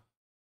 so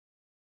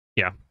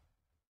yeah.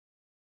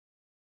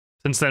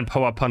 Since then,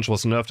 Power Punch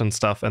was nerfed and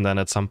stuff, and then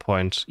at some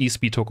point,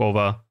 E-Speed took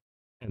over,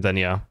 and then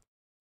yeah.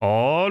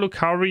 Oh,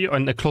 Lucario,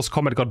 and a close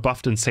combat got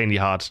buffed insanely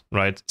hard,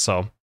 right?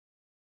 So,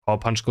 Power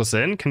Punch goes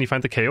in. Can he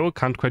find the KO?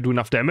 Can't quite do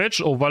enough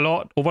damage.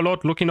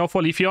 Overlord looking out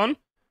for Leafeon.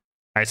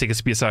 I think his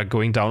spears are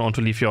going down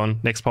onto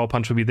Leafeon. Next Power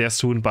Punch will be there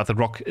soon, but the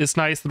rock is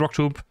nice. The rock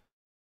tube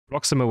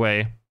blocks him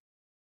away.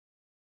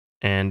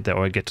 And they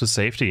all get to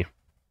safety.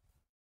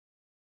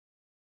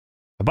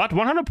 But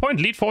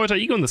 100-point lead for Alter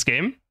Ego in this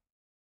game.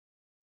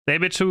 They're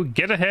able to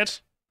get ahead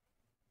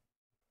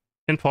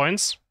in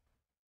points.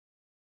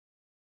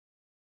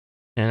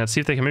 And let's see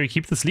if they can maybe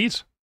keep this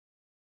lead.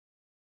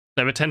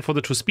 Level 10 for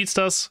the two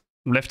Speedsters.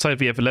 Left side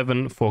we have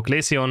 11 for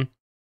Glaceon.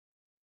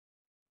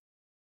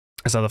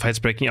 As other fights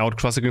breaking out,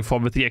 Crosser going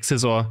forward with the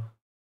X-Scissor.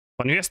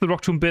 When he has the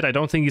Rock Tomb bit, I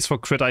don't think he's for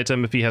crit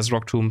item if he has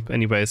Rock Tomb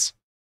anyways.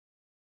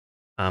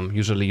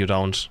 Usually you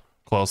don't.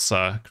 Of course,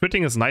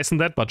 critting is nice in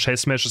that, but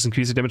Chase Smash is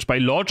increasing damage by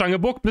law. Jungle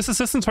Book, Bliss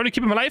Assistance trying to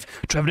keep him alive.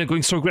 Trevenant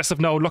going so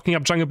aggressive now, locking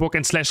up Jungle Book,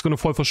 and Slash is going to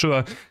fall for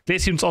sure.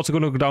 Glaceon's also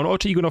going to go down.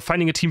 Alter Ego now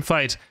finding a team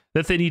fight.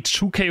 That they need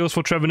 2 KOs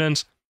for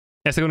Trevenant,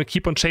 as they're going to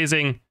keep on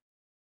chasing.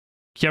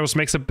 CrisHeroes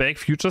makes a big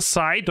future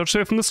side. Dodge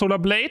away from the Solar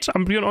Blade.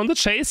 Umbreon on the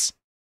chase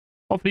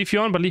of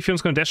Leafeon, but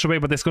Leafeon's going to dash away,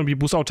 but there's going to be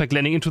Boost Outtake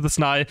landing into the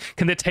Snarl.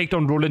 Can they take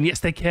down Roland? Yes,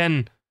 they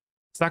can.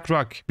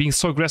 Zagrug being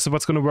so aggressive,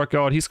 what's going to work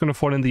out? He's going to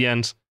fall in the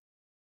end.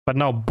 But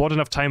now bought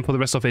enough time for the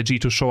rest of AG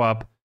to show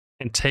up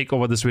and take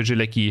over this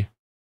Regieleki.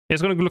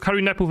 He's going to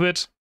Lucario Net move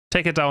it,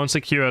 take it down,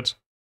 secure it,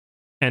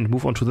 and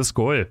move on to this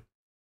goal.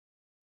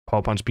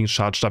 Power Punch being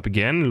charged up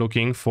again,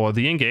 looking for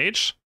the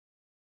engage.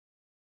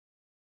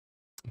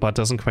 But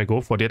doesn't quite go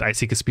for it.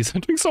 Icy Speed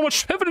doing so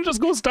much Trevenant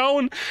just goes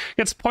down.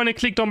 Gets point and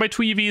click down by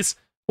 2 EVs.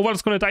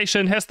 Overlord's going to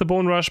Daishin, has the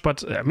Bone Rush,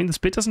 but I mean, the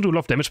split doesn't do a lot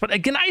of damage. But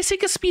again, Icy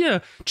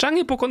Spear,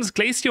 Jungle Book on this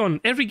Glaceon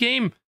every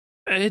game.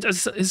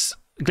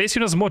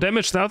 Glaceon does more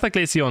damage than other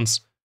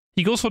Glaceons.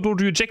 He goes for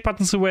Dodrio, eject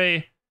buttons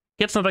away,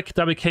 gets another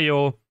double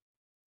KO,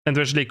 and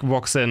Regieleki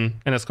walks in,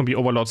 and that's going to be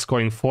Overlord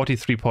scoring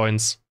 43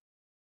 points.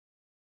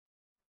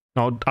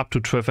 Now up to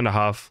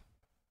 12.5.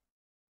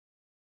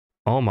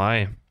 Oh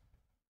my.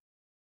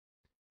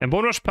 And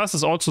Bone Rush Plus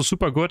is also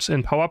super good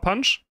in Power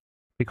Punch,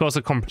 because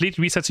it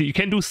completely resets you. You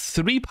can do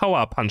 3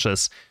 Power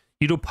Punches.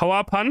 You do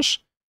Power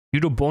Punch, you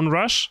do Bone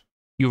Rush,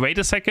 you wait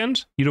a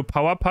second, you do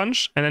Power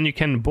Punch, and then you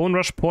can Bone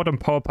Rush, Port, and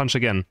Power Punch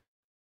again.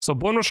 So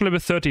Bone Rush level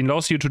 13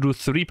 allows you to do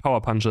 3 Power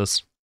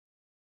Punches.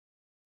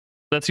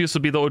 That used to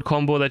be the old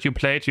combo that you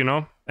played, you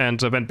know?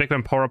 And when back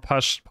when Power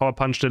Punch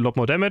did a lot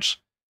more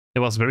damage, it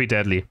was very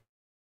deadly.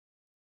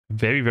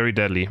 Very, very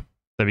deadly.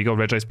 There we go,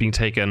 Regi is being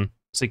taken.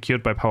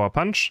 Secured by Power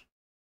Punch.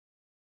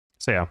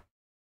 So yeah.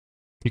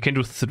 You can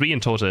do 3 in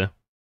total.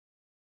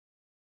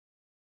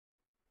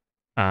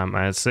 And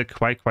it's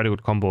quite a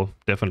good combo,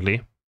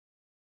 definitely.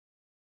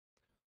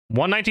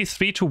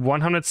 193 to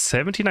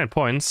 179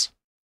 points.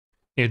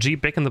 AG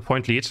back in the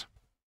point lead.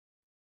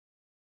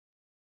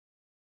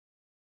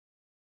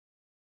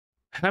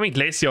 I mean,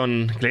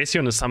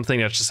 Glaceon is something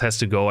that just has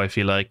to go, I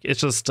feel like.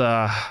 It's just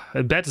a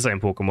bad design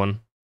Pokemon.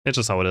 It's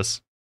just how it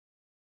is.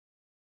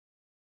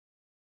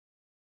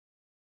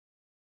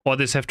 Or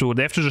they have to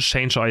just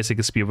change how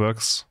Icy Spear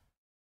works.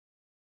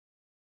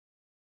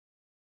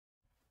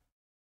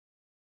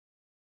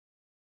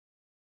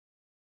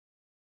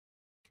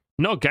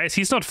 No, guys,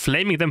 he's not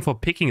flaming them for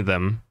picking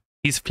them.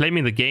 He's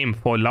flaming the game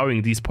for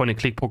allowing these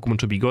point-and-click Pokemon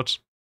to be good.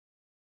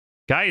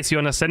 Guys, your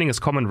understanding is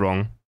common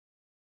wrong.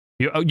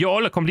 You're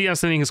all completely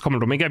understanding is common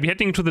wrong. We're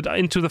heading into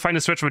the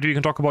final stretch, which we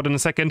can talk about in a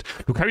second.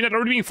 Lucario not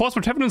already being forced,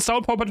 but Trevenant's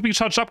down, Power Punch being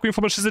charged up, going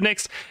for Mashizel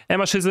next.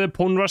 And Mashizel,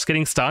 Bone Rush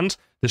getting stunned.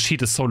 The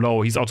sheet is so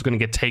low, he's also going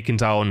to get taken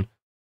down.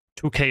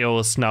 2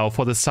 KOs now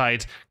for the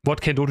side.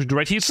 What can Dodrio do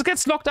right? He just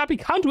gets locked up, he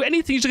can't do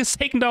anything, he just gets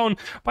taken down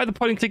by the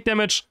point-and-click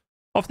damage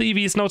of the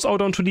EVs. Now it's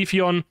out on to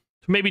Leafeon.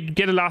 To maybe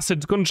get a last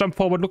hit, gonna jump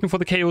forward, looking for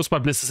the KOs,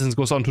 but Bliss Assistance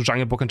goes on to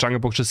Jungle Book, and Jungle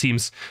Book just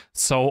seems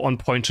so on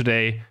point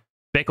today.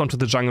 Back onto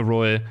the jungle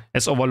roll,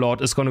 as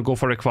Overlord is gonna go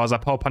for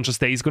Rayquaza. Power Punches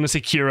there, he's gonna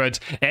secure it,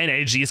 and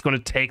AG is gonna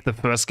take the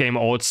first game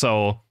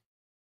also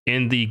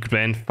in the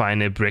grand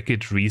final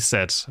bracket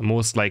reset.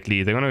 Most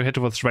likely, they're gonna head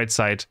towards the right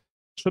side.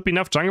 Should be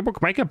enough. Jungle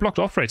Book might get blocked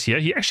off right here.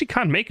 He actually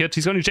can't make it.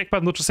 He's gonna eject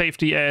button to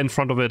safety in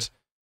front of it,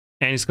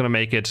 and he's gonna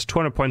make it.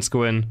 200 points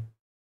go in,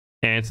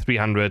 and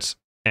 300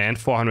 and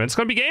 400. It's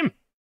gonna be game.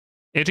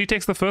 AG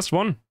takes the first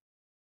one.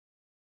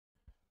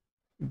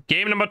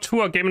 Game number 2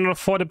 or game number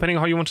 4, depending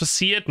on how you want to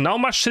see it. Now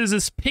Machismo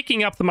is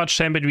picking up the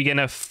Machamp, and we again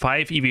have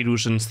 5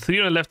 evolutions. 3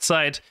 on the left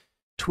side,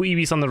 2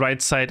 EVs on the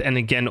right side, and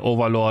again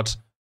Overlord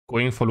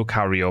going for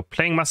Lucario.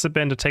 Playing Muscle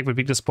Band to take the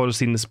weakness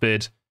policy in this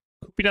build.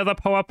 Could be another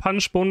Power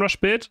Punch Bone Rush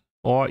build,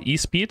 or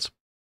E-Speed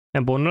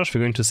and Bone Rush.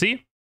 We're going to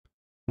see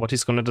what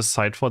he's going to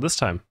decide for this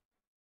time.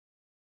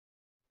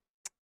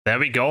 There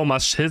we go,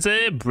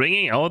 Machismo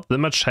bringing out the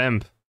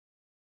Machamp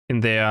in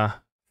their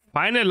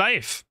final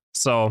life.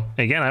 So,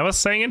 again, I was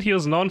saying it, he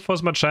was known for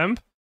his Machamp.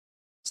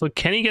 So,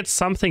 can he get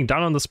something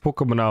done on this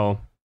Pokemon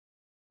now?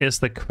 Is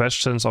the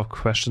questions of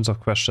questions of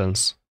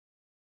questions.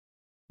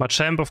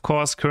 Machamp, of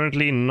course,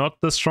 currently not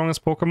the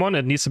strongest Pokemon.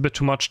 It needs a bit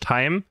too much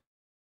time,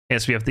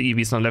 as we have the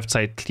EVs on the left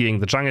side clearing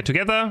the jungle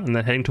together, and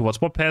then heading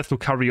towards Warpath.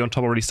 Lucario on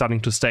top already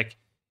starting to stack.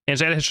 And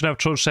Jelly should have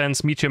Troll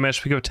Chance. Meteor Mash,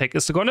 Figure Attack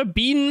is gonna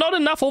be not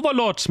enough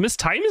Overlord.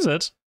 Mistimes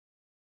it.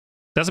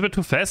 That's a bit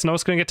too fast. Now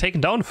it's gonna get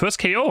taken down. First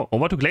KO.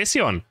 Over to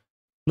Glaceon.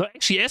 No,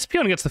 actually,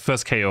 Espeon gets the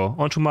first KO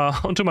onto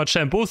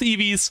Machamp. Both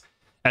EVs.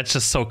 That's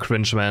just so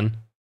cringe, man.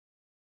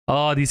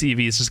 Oh, these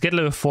EVs. Just get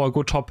level 4,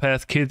 go top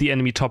path, kill the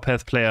enemy top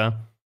path player.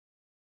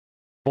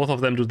 Both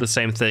of them do the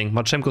same thing.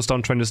 Machamp goes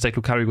down trying to stack,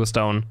 Lucario goes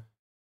down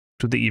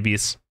to the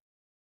EVs.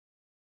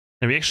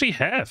 And we actually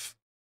have.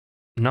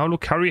 Now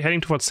Lucario heading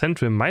towards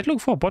Central. Might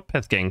look for a bot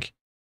path gank.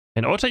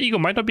 And Alter Ego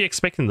might not be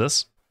expecting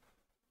this.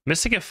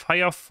 Mystic a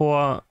fire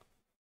for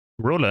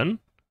Roland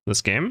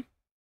this game.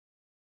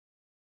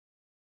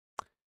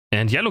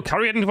 And yeah,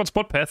 Lucario heading towards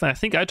bot path. I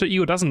think Alter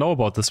Ego doesn't know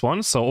about this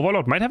one. So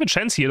Overlord might have a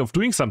chance here of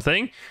doing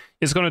something.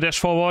 Is going to dash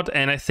forward.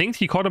 And I think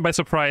he caught him by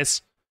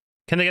surprise.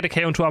 Can they get a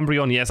KO onto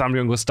Umbreon? Yes,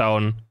 Umbreon goes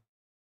down.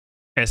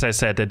 As I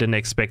said, they didn't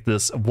expect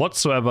this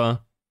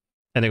whatsoever.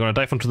 And they're going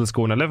to dive onto this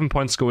goal. 11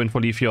 points go in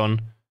for Leafeon.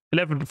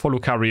 11 for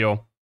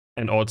Lucario.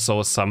 And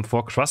also some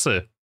for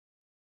Crustle.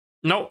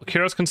 No,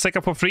 CrisHeroes can stack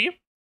up for free.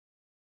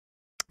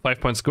 5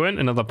 points go in.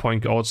 Another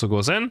point also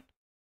goes in.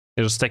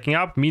 They're just stacking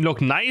up. Melook,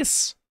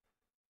 nice.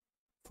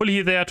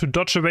 Fully there to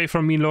dodge away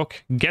from Melook.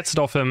 Gets it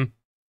off him.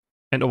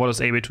 And Overlord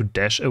is able to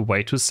dash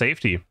away to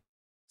safety.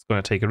 It's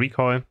going to take a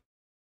recoil.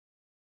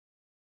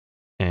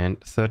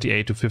 And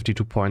 38 to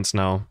 52 points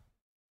now.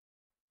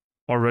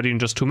 Already in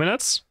just 2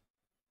 minutes.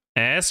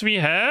 As we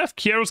have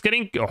CrisHeroes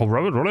getting... Oh,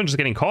 Roland is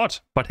getting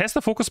caught. But has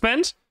the focus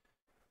band.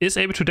 Is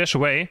able to dash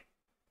away.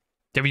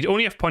 Yeah, we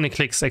only have point and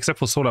clicks except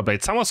for Solar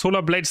Blade. Somehow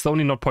Solar Blade is the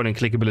only not point and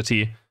click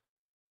ability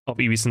of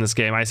EVs in this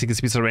game. Icicle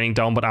speeds are raining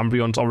down, but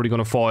Umbreon's already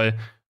going to fall.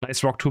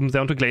 Nice Rock Tomb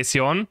down to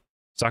Glaceon.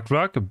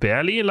 Zagrug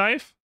barely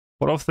alive.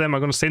 Both of them are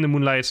going to stay in the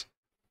moonlight.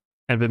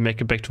 And will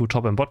make it back to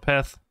top and bot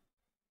path.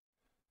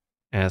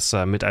 As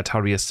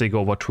mid-Ataria still go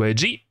over to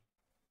LG.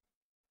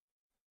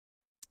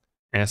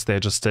 As they're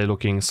just still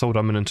looking so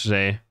dominant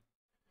today.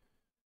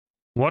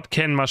 What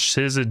can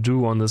Machismo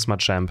do on this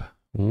Machamp?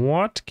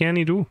 What can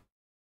he do?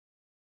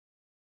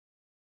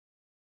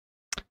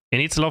 It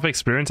needs a lot of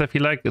experience, I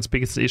feel like. Its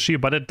biggest issue,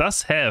 but it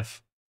does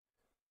have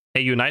a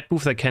Unite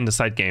move that can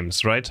decide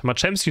games, right?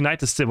 Machamp's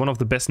Unite is still one of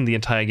the best in the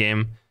entire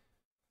game.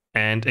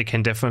 And it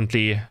can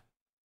definitely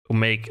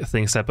make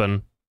things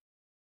happen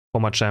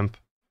for Machamp.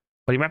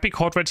 But he might be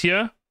caught right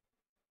here.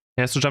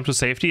 He has to jump to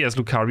safety as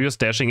Lucario is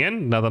dashing in.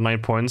 Another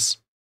 9 points.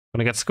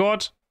 Gonna get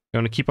scored.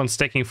 Gonna keep on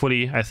stacking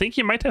fully. I think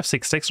he might have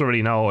 6 stacks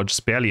already now, or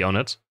just barely on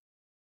it.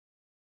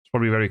 It's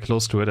probably very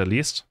close to it at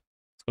least.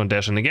 It's gonna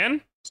dash in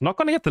again. It's not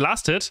gonna get the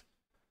last hit.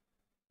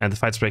 And the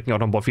fight's breaking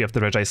out on both. We have the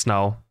Regice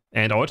now.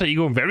 And Alter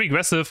Ego very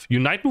aggressive.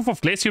 Unite move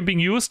of Glaceon being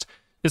used.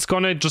 Is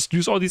gonna just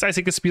use all these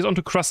Icicle Spears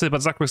onto Crustle,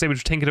 but Zagrug is able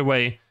to tank it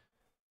away.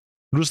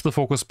 Lose the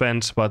focus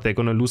band, but they're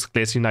gonna lose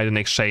Glaceon Unite in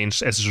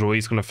exchange as Joey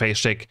is gonna face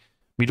check.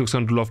 Melook's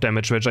gonna do a lot of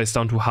damage. Regice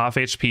down to half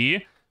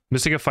HP.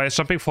 Mystical Fire is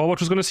jumping forward.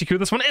 Who's gonna secure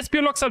this one?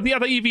 Espeon locks up the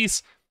other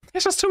EVs.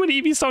 There's just too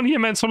many EVs down here,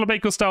 man. Solar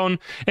Blade goes down.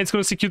 And it's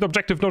gonna secure the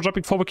objective. No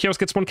jumping forward. CrisHeroes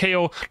gets 1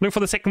 KO. Looking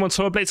for the second one.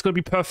 Solar Blade's gonna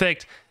be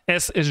perfect.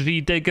 As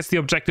G gets the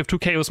objective. 2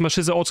 KOs.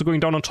 Machismo also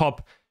going down on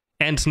top.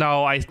 And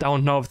now I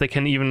don't know if they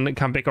can even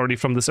come back already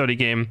from this early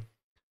game.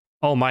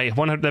 Oh my,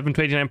 111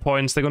 to 89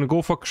 points. They're gonna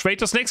go for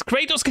Kratos next.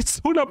 Kratos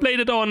gets Solar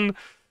Bladed on.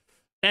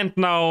 And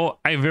now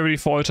I worry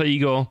for Alter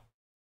Ego.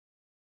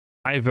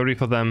 I worry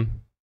for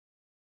them.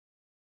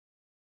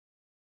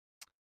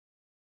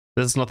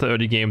 This is not the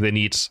early game they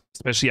need,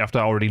 especially after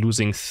already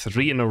losing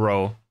 3 in a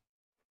row.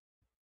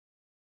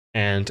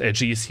 And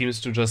LG seems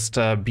to just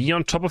be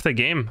on top of their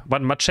game.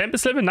 But Machamp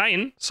is level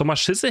 9, so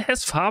Machismo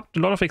has farmed a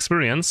lot of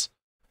experience.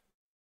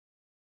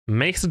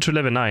 Makes it to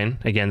level 9.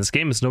 Again, this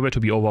game is nowhere to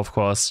be over, of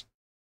course.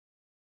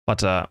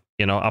 But,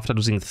 you know, after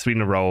losing 3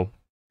 in a row,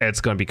 it's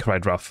gonna be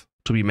quite rough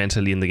to be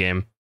mentally in the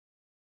game.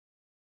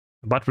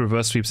 But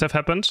reverse sweeps have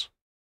happened.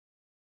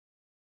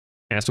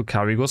 As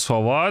Lucario goes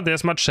forward,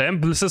 there's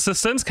Machamp, Bliss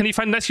Assistance. Can he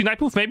find a nice Unite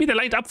move? Maybe they're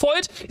lined up for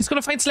it. He's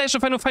gonna find Slash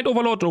and find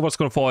Overlord. Overlord's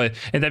gonna fall.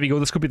 And there we go.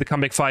 This could be the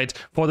comeback fight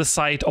for the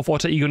side of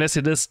Alter Ego. Yes,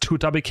 it is 2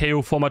 double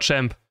KO for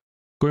Machamp.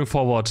 Going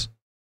forward.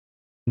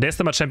 There's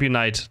the Machamp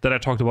Unite that I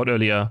talked about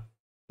earlier.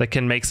 That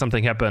can make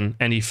something happen.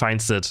 And he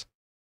finds it.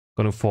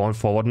 Gonna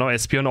forward now,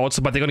 Espeon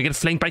also, but they're gonna get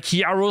flanked by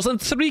CrisHeroes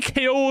and 3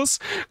 KOs.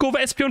 Go over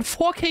Espeon,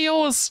 4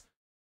 KOs.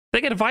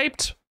 They get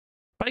wiped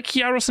by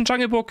CrisHeroes and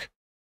Jungle Book.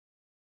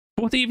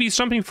 Both EVs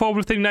jumping forward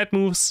with the Ignite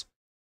moves.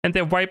 And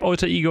they wipe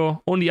Alter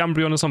Ego. Only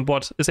Umbreon is on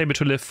bot, is able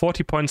to live.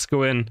 40 points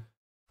go in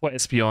for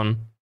Espeon.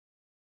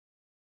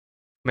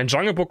 Man,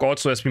 Jungle Book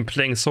also has been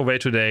playing so well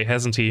today,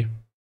 hasn't he?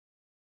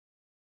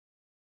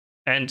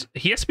 And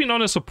he has been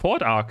on a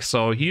support arc,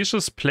 so he's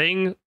just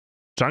playing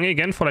Jungle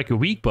again for like a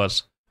week,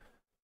 but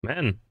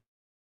man.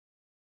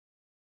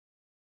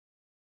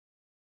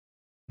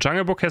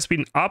 Jungle Book has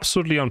been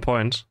absolutely on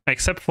point,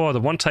 except for the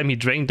one time he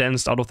Drain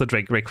Danced out of the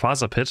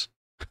Rayquaza pit.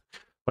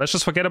 But let's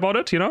just forget about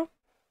it, you know?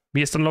 He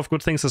has done a lot of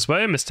good things as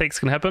well. Mistakes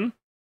can happen.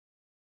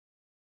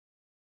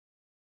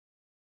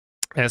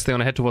 As they're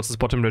gonna head towards this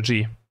bottom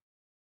Reggie.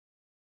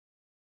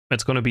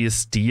 It's gonna be a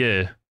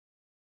steal.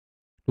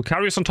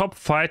 Lucario's on top,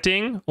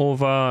 fighting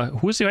over...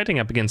 Who is he fighting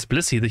up against?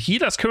 Blissey. The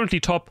healer's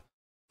currently top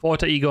for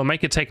Alter Ego.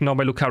 Make attack now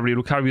by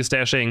Lucario. Lucario is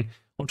dashing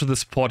onto the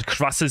support.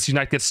 Crushes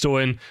Unite gets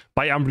stolen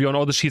by Umbreon.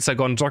 All the shields are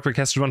gone. Dogrick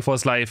has to run for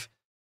his life.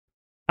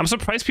 I'm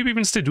surprised people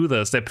even still do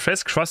this. They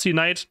press Crush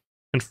Unite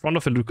in front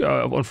of an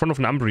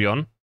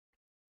Umbreon.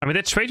 I mean,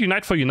 they trade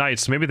Unite for Unite,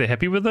 so maybe they're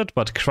happy with it,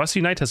 but Crush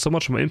Unite has so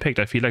much more impact,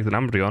 I feel like, than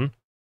Umbreon.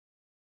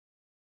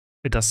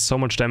 It does so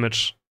much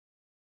damage.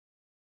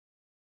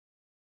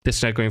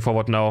 This Unite going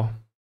forward now.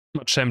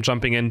 Machamp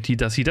jumping in. He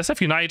does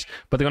have Unite,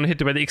 but they're gonna hit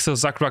by the Ixo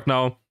Zakrak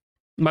now.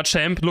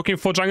 Machamp looking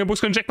for Jungle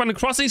Book's gonna Jackman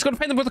across. He's gonna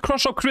find them with a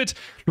cross shot crit.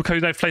 Lucario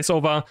Unite flies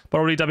over, but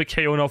already double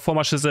KO now for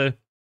Mashizzle.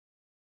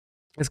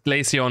 As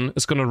Glaceon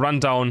is gonna run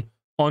down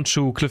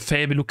onto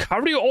Clefable.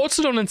 Lucario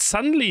also down, and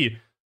suddenly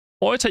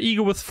Alter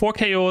Ego with 4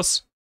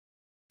 KOs.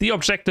 The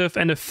objective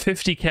and a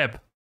 50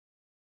 cap.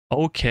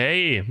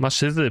 Okay,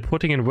 Mashizzle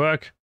putting in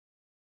work.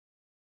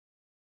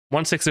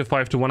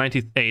 165 to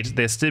 198.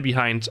 They're still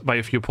behind by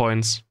a few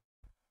points.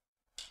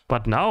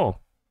 But now,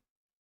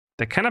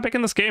 they're kind of back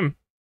in this game.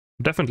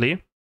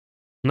 Definitely.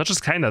 Not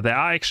just kind of, they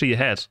are actually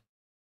ahead.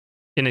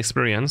 In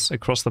experience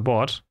across the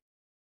board.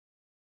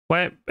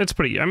 Well, it's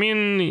pretty, I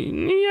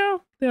mean, yeah,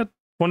 they're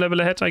one level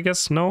ahead, I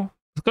guess. No,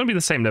 it's going to be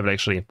the same level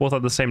actually. Both are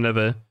the same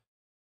level.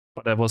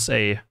 But that was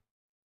a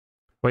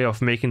way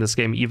of making this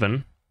game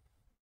even.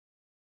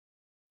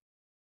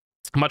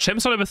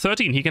 Machamp's on level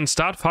 13. He can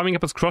start farming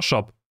up his cross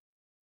shop.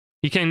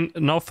 He can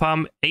now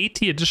farm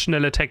 80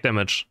 additional attack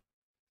damage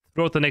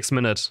throughout the next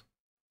minute.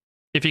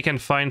 If he can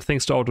find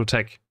things to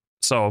auto-attack.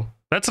 So,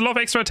 that's a lot of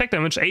extra attack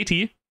damage,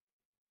 80.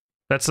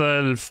 That's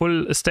a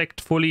fully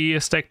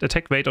stacked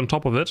attack weight on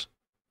top of it.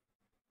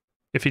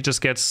 If he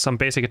just gets some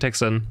basic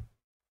attacks in.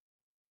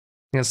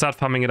 He can start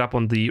farming it up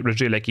on the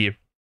Regieleki.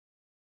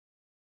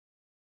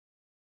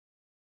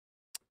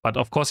 But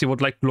of course, you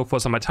would like to look for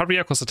some Ataria,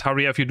 because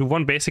Ataria, if you do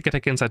one basic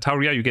attack against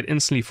Ataria, you get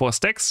instantly 4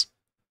 stacks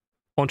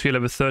onto your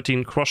level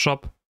 13 cross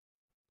shop.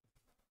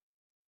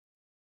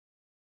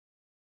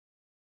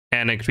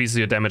 And increases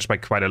your damage by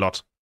quite a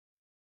lot.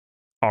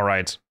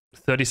 Alright,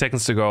 30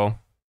 seconds to go.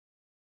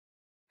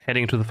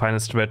 Heading to the final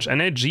stretch.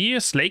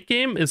 NAG's late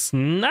game is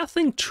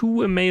nothing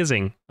too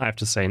amazing, I have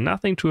to say.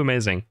 Nothing too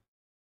amazing.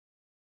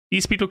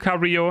 E-Speed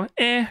Lucario,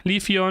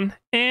 Leafeon,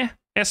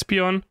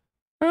 Espeon,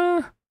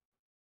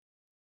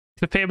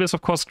 Clefable is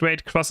of course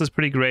great, Cross is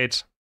pretty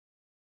great.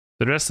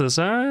 The rest is,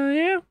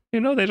 yeah, you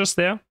know, they're just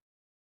there.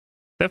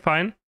 They're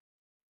fine.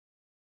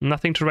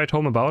 Nothing to write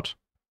home about.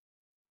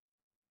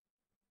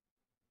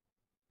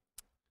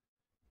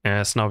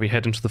 As now we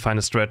head into the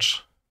final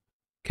stretch.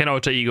 Can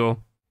Alter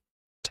Ego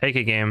take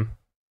a game?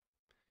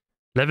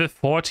 Level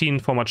 14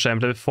 for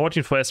Machamp, level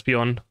 14 for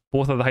Espeon.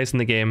 Both are the highest in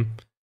the game.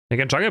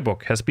 Again, Jungle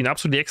Book has been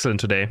absolutely excellent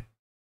today.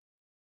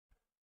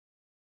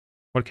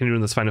 What can you do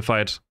in this final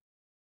fight?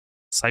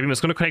 Psybeam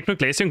is going to connect with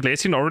Glaceon.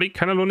 Glaceon already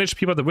kind of low in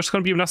HP, but the Wish is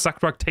going to be enough.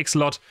 Zakrak takes a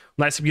lot.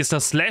 Nice to be now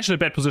Slash in a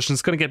bad position.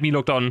 It's going to get me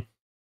locked on.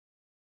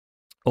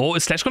 Oh,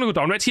 is Slash going to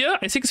go down right here?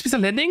 I think it's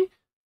landing.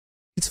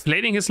 He's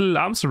flailing his little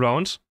arms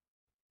around.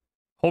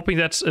 Hoping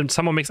that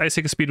someone makes Ice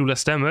Speed do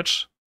less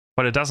damage.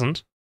 But it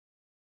doesn't.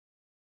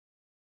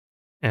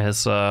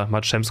 As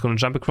Machamp's going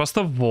to jump across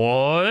the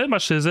wall.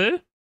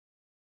 Mashizzle.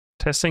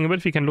 Testing a bit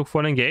if he can look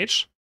for an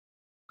engage.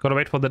 Gotta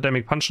wait for the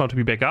dynamic punch now to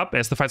be back up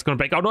as the fight's gonna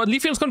break out. Oh,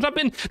 Leafeon's gonna jump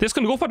in. They're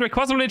gonna go for the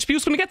Rayquaza on HP.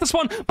 Who's gonna get this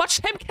one?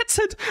 Machamp gets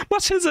it.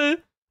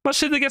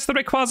 Mashizzle gets the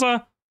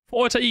Rayquaza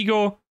for Alter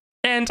Ego.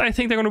 And I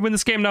think they're gonna win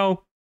this game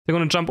now. They're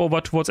gonna jump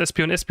over towards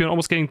Espeon. Espeon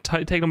almost getting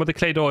taken over the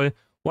Clay Doll.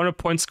 100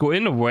 points go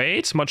in.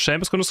 Wait,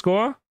 Machamp is gonna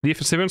score.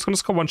 Leafeon's gonna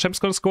score. Machamp's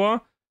gonna score.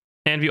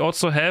 And we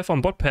also have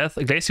on bot path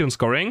Glaceon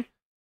scoring.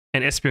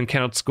 And Espeon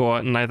cannot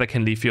score. Neither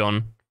can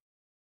Leafeon.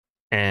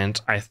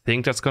 And I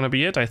think that's gonna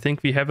be it. I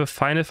think we have a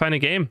final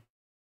game.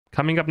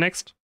 Coming up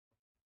next.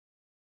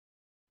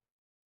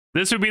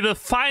 This will be the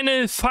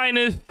final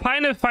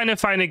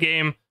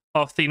game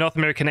of the North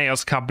American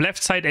Aeos Cup.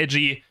 Left side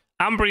edgy,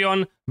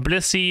 Umbreon,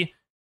 Blissey,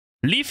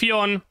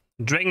 Leafeon,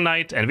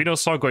 Dragonite, and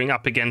Venusaur going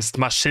up against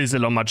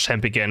Mashizzle or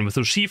Machamp again with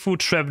Urshifu,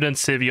 Trevenant,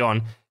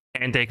 Sylveon,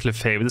 and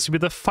Clefable. This will be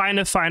the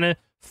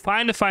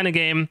final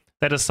game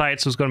that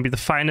decides who's going to be the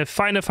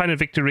final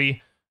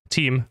victory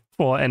team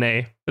for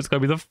NA. It's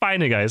gonna be the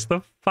final, guys.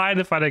 The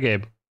final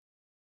game.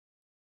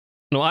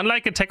 No,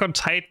 unlike Attack on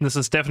Titan, this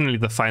is definitely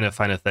the final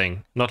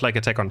thing. Not like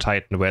Attack on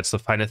Titan, where it's the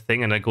final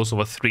thing and it goes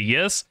over 3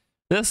 years.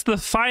 This is the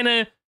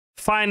final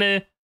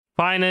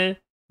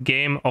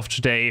game of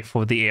today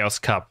for the Aeos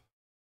Cup.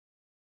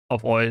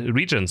 Of all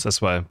regions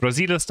as well.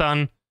 Brazil is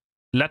done,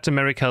 Latin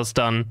America is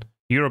done,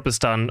 Europe is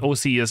done,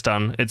 OCE is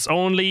done. It's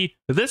only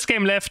this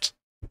game left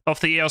of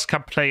the Aeos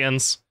Cup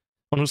play-ins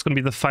on who's going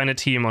to be the final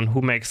team, on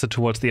who makes it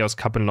towards the Aeos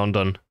Cup in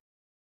London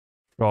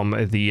from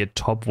the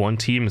top 1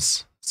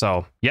 teams.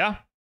 So, yeah.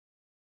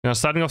 Now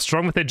starting off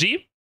strong with the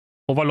G.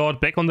 Overlord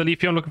back on the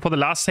Leafeon, looking for the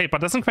last hit,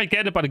 but doesn't quite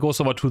get it, but it goes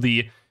over to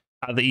the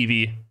other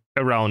EV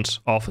around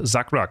of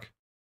Zakrak.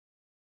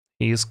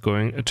 He's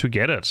going to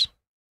get it.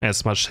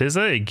 As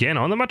Machize again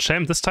on the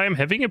Machamp, this time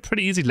having a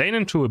pretty easy lane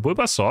into a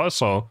Bulbasaur,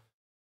 so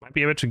might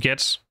be able to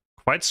get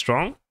quite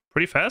strong,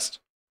 pretty fast.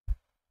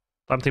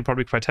 Something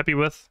probably quite happy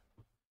with.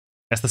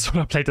 As the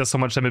Solar Plate does so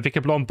much damage,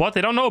 Wicked Blow on bot.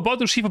 They don't know about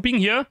Urshifu being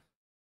here,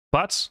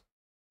 but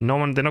they're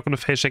not going to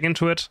phase check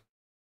into it.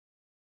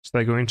 So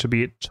they're going to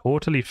be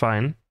totally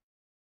fine.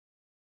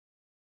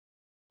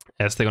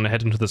 As they're going to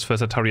head into this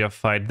first Ataria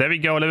fight. There we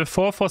go, level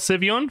 4 for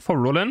Sylveon, for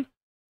Roland.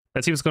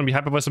 Let's see if it's going to be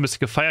Hyper Voice or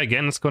Mystical Fire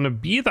again. It's going to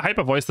be the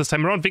Hyper Voice this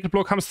time around. Wicked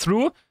Blow comes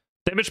through.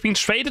 Damage being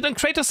traded, and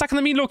Kratos stuck in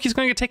the mean look. He's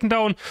going to get taken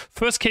down.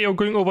 First KO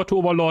going over to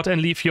Overlord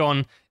and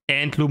Leafeon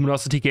and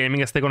Luminosity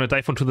Gaming as they're going to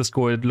dive onto this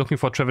goal, looking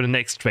for Trevor the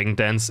next Dragon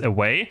Dance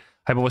away.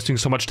 Hyper Voice doing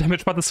so much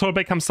damage, but the Soul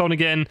Bag comes down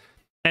again.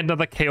 And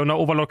another KO. Now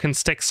Overlord can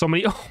stack so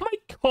many. Oh my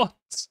god.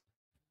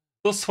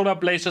 Those Solar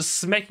Blades just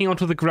smacking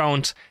onto the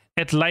ground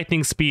at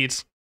lightning speed.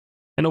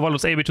 And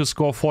Overlord's able to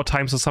score 4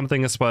 times or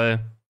something as well.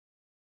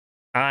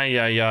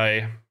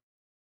 Ay.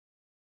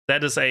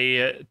 That is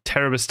a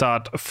terrible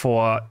start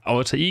for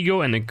Alter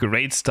Ego and a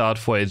great start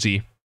for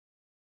AG.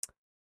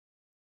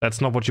 That's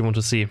not what you want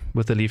to see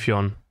with the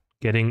Leafeon.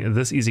 Getting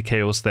this easy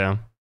KOs there.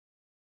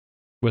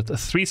 With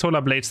 3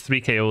 Solar Blades,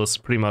 3 KOs,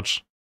 pretty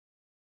much.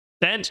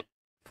 And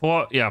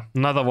for, yeah,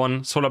 another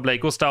one. Solar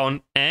Blade goes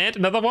down. And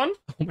another one.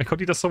 Oh my god,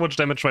 he does so much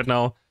damage right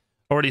now.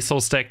 Already so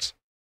stacked.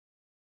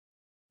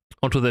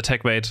 Onto the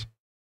attack weight.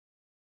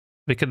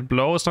 Wicked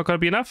Blow is not going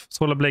to be enough.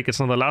 Solar Blade gets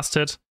another last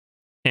hit.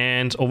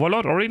 And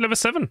Overlord already level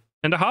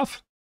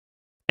 7.5.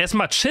 As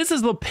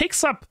Machize though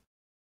picks up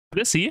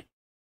Blissey.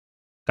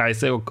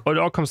 Guys, it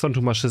all comes down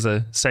to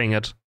Machize saying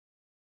it.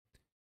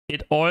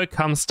 It all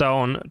comes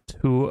down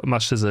to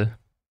Machize.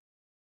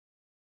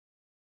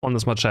 On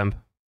this Machamp.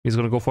 He's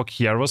going to go for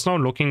CrisHeroes now,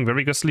 looking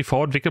very aggressively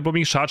forward. Wicked Blow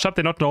being charged up.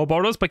 They not know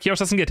about us, but CrisHeroes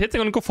doesn't get hit. They're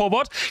going to go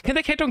forward. Can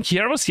they catch on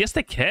CrisHeroes? Yes,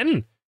 they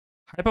can.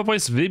 Hyper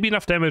Voice will be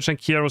enough damage, and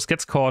CrisHeroes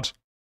gets caught.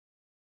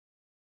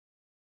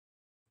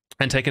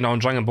 And taken down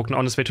Jungle Book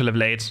on his way to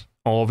level 8.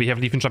 Oh, we have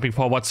Leafeon jumping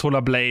forward.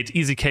 Solar Blade,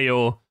 easy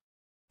KO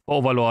for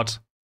Overlord.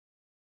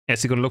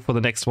 As he's going to look for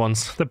the next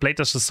ones. The Blade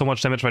does just so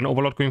much damage right now.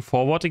 Overlord going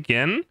forward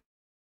again.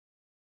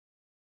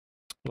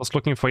 Was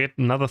looking for yet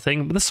another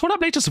thing. But the Solar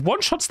Blade just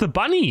one-shots the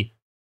bunny.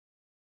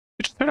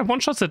 You just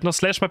one-shots it. No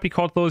Slash might be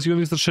caught though. He's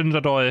using the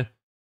Shinja Doll.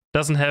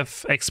 Doesn't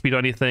have X speed or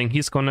anything.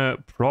 He's gonna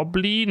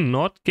probably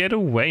not get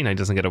away. No, he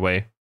doesn't get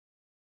away.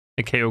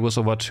 A KO goes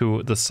over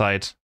to the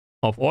side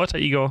of Alter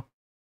Ego.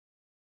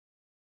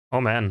 Oh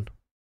man.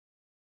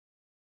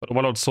 But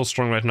Overlord's so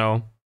strong right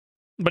now.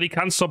 But he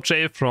can't stop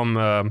Jay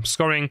from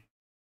scoring.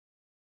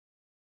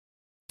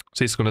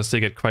 So he's gonna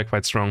still get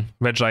quite strong.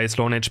 Reggie is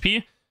low on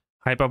HP.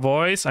 Hyper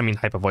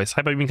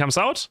Beam comes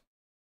out.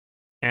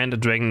 And the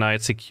Dragon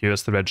Knight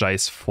secures the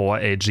Regice for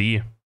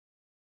AG.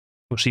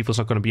 Urshifu's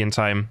not gonna be in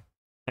time.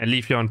 And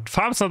Leafeon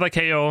farms another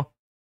KO.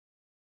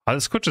 Oh,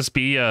 this could just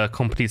be a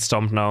complete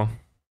stomp now.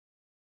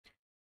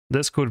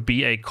 This could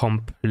be a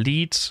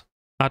complete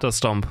utter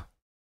stomp.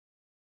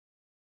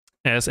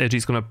 As AG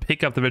is going to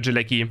pick up the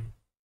Regieleki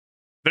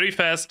very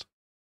fast.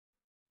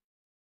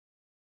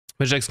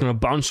 Regieleki is going to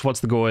bounce towards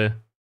the goal.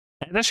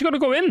 And actually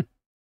going to go in.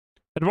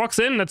 It walks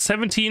in at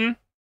 17.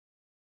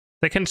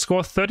 They can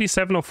score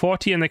 37 or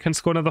 40 and they can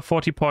score another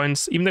 40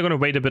 points. Even they're going to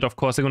wait a bit, of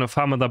course. They're going to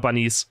farm other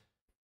bunnies.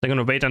 They're going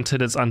to wait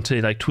until it's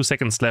like 2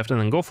 seconds left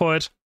and then go for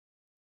it.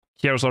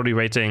 CrisHeroes already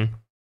waiting.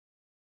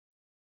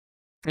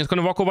 He's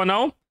going to walk over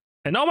now.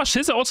 And now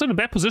Machize also in a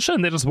bad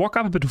position. They just walk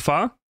up a bit too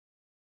far.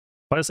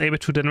 But is able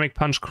to dynamic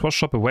punch cross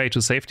shop away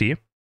to safety.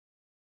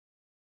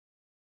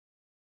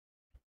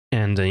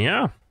 And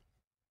yeah.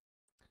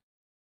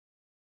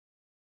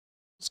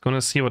 Just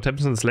gonna see what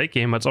happens in this late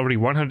game. It's already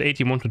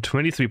 181 to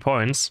 23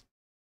 points.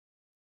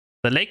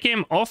 The late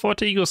game of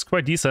Alter Ego is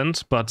quite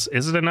decent, but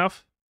is it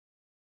enough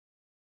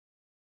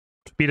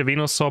to beat a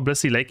Venusaur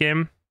Blissey late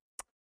game?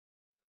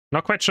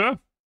 Not quite sure.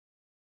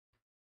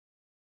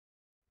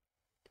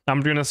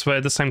 Umbreon as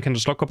well this time can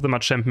just lock up the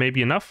Machamp,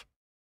 maybe enough.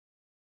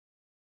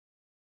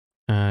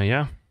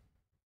 Yeah.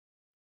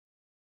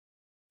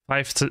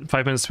 5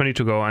 minutes 20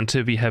 to go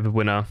until we have a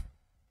winner.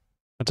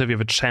 Until we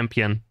have a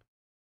champion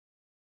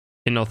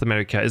in North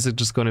America. Is it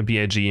just going to be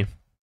AG?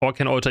 Or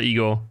can Alter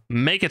Ego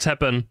make it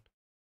happen?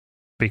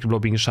 Wicked Blow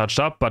being charged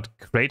up, but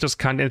Kratos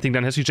can't anything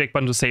done. Has to Jake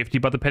button to safety,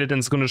 but the Paladin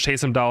is going to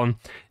chase him down.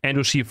 And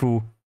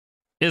Urshifu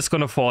is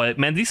gonna fall.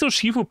 Man, these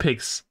Urshifu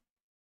picks.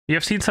 We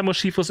have seen some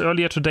Urshifus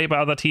earlier today by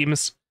other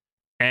teams,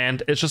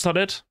 and it's just not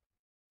it.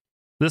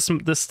 This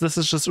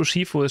is just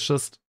Urshifu. It's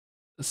just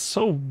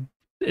so.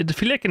 I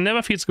feel like it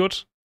never feels good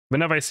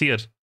whenever I see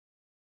it.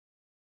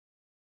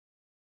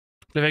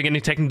 They're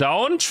getting taken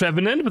down.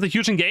 Trevenant with a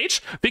huge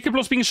engage. Wicked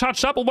Blow's being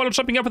charged up. Overlord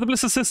jumping up with the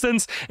Bliss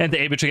Assistance. And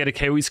they're able to get a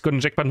KO. He's going to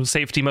eject button to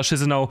safety.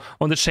 Mashizu now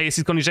on the chase.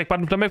 He's going to eject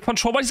button to damage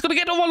control. But he's going to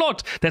get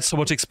Overlord. That's so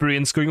much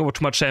experience going over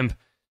to Machamp.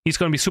 He's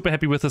going to be super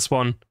happy with this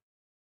one.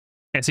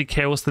 As he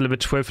KOs the level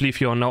 12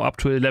 Leafeon. Now up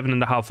to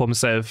 11.5 for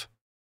himself.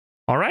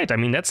 Alright, I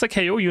mean, that's the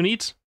KO you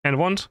need and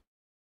want.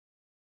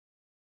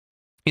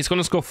 He's going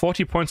to score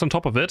 40 points on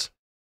top of it.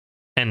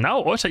 And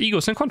now Alter Ego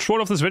is in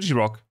control of this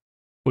Regirock.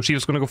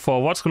 Urshifu's going to go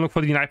forward. He's going to look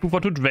for the Night Move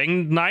to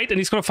Dragon Knight. And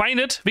he's going to find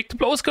it. Victor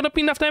Blow is going to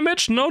be enough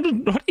damage. No,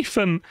 not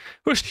even.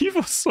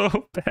 Urshifu's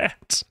so bad.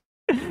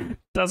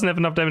 Doesn't have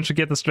enough damage to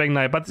get this Dragon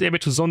Knight, but is able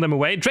to zone them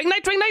away. Dragon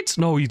Knight, Dragon Knight!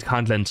 No, he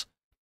can't land.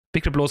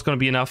 Victor Blow is going to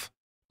be enough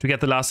to get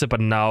the last hit, but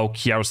now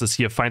CrisHeroes is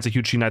here, finds a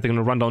huge Knight. They're going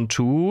to run down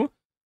 2.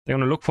 They're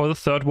going to look for the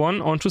third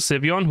one onto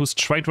Sylveon, who's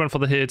trying to run for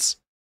the hits.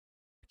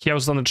 CrisHeroes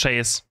is on the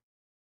chase.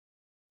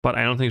 But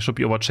I don't think he should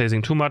be over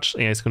chasing too much.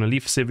 Yeah, he's going to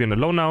leave Sylveon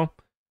alone now.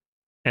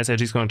 As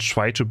LG's going to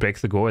try to break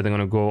the goal. They're going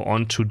to go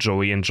on to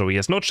Joey, and Joey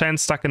has no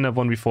chance, stuck in a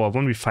 1v4,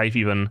 1v5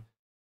 even.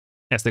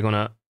 As they're going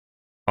to...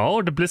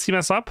 Oh, did Blissey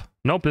mess up?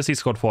 No, Blissey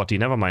scored 40.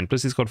 Never mind.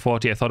 Blissey scored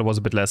 40. I thought it was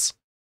a bit less.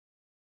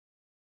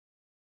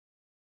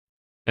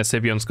 As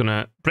Sylveon's going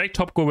to break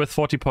top goal with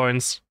 40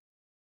 points.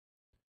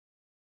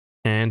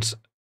 And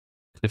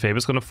Clefairy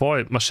is going to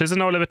fall. Mashizu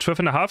now level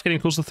 12.5, getting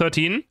close to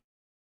 13.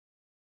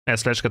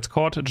 As Slash gets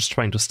caught, just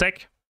trying to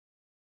stack.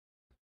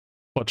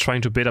 Or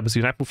trying to build up his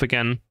Unite move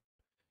again.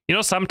 You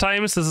know,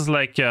 sometimes this is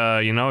like,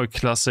 you know, a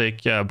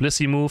classic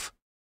Blissey move.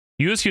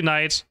 Use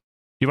Unite,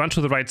 you run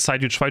to the right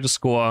side, you try to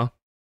score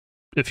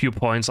a few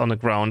points on the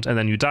ground, and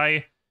then you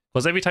die.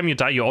 Because every time you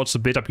die, you also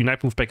build up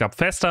Unite move back up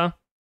faster.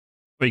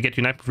 Or you get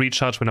Unite move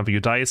recharge whenever you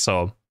die,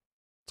 so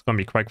it's gonna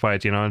be quite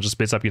quiet, you know, and just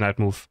builds up Unite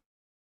move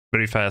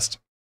very fast.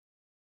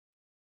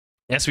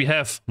 Yes, we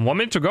have 1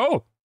 minute to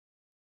go.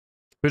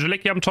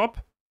 Vigiliki up top.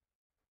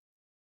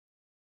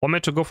 1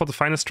 minute to go for the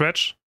final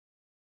stretch.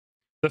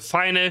 The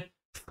final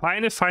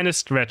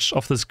stretch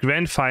of this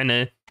grand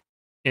final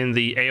in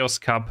the Aeos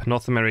Cup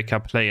North America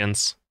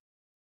play-ins.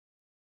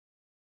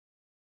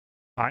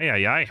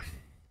 Aye.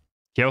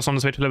 Chaos on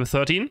his way to level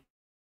 13.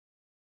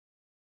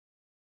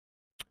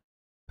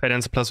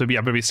 Pedance Plus will be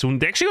up very soon.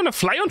 They're actually going to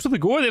fly onto the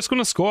goal. They're just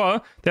going to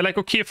score. They're like,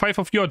 okay, 5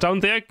 of you are down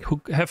there.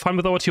 Have fun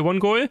with our tier 1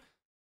 goal. We're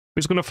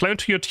just going to fly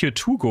onto your tier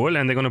 2 goal,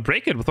 and they're going to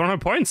break it with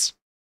 100 points.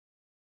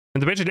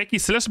 And the Vigiliki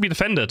still has to be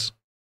defended.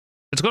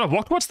 It's going to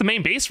walk towards the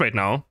main base right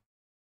now.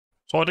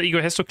 So Alter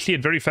Ego has to clear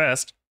it very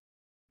fast.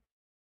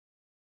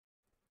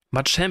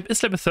 Machamp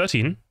is level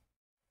 13.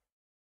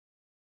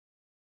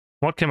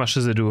 What can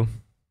Mashizu do?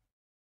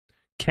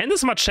 Can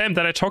this Machamp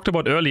that I talked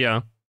about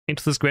earlier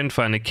into this grand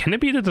final, can it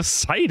be the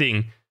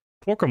deciding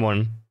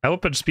Pokemon? I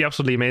hope it just be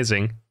absolutely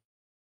amazing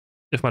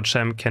if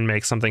Machamp can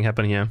make something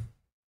happen here.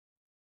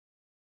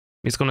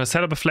 He's gonna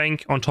set up a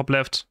flank on top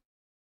left.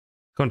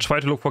 He's gonna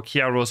try to look for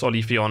CrisHeroes or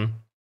Leafeon.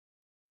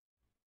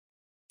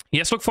 He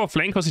has to look for a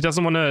flank because he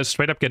doesn't want to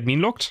straight up get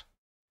mean looked.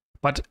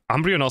 But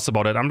Umbreon knows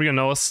about it. Umbreon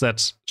knows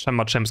that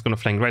Machamp's gonna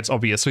flank, right? It's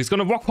obvious. So he's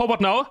gonna walk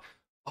forward now.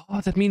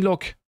 Oh, that mean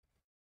look.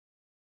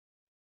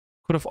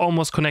 Could have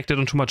almost connected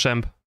onto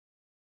Machamp.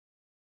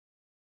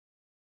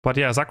 But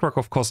yeah, Zakrak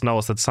of course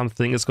knows that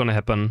something is gonna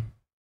happen.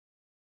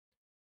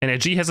 And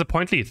AG has a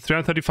point lead.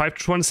 335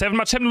 to 207.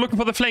 Machamp looking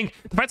for the flank.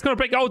 The fight's gonna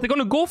break out. They're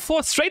gonna go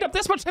for straight up.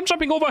 There's Machamp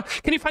jumping over.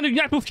 Can he find a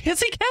Unite move?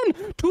 Yes, he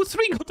can.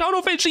 2-3 go down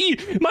off AG.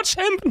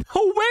 Machamp.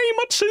 No way,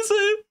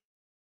 Machisel.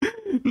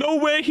 No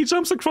way. He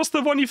jumps across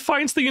the one. He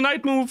finds the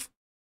Unite move.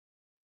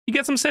 He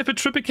gets himself a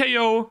triple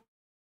KO.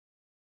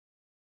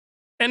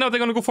 And now they're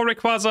gonna go for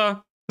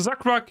Rayquaza.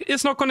 Zakrak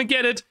is not gonna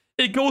get it.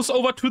 It goes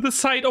over to the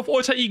side of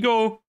Alter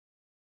Ego.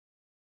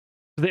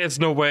 There's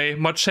no way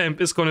Machamp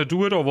is gonna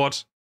do it or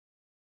what?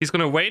 He's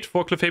gonna wait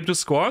for Clefairy to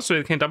score so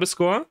they can double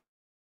score.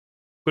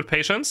 Good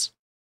patience.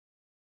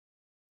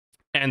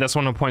 And that's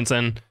 100 points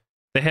in.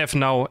 They have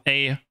now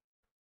a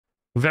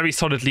very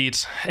solid lead.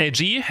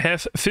 AG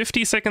have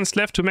 50 seconds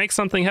left to make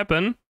something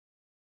happen.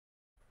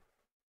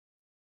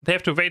 They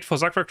have to wait for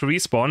Zakrak to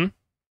respawn.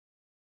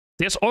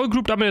 They're all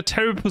grouped up in a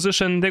terrible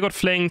position. They got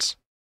flanked.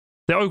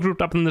 They're all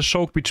grouped up in the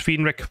choke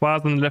between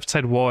Rayquaza and the left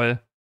side wall.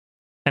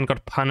 And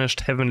got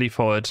punished heavily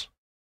for it.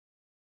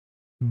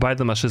 By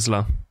the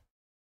Machisla.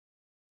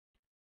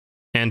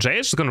 And Jay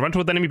is just going to run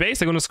toward the enemy base.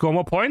 They're going to score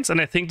more points.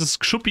 And I think this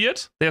should be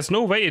it. There's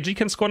no way AG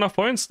can score enough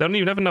points. They don't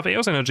even have enough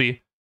Aeos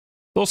energy.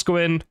 Those go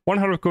in.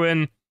 100 go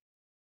in.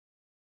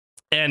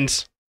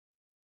 And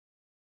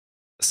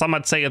some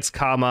might say it's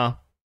karma.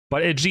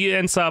 But AG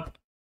ends up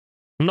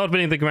not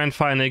winning the grand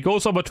final. It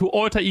goes over to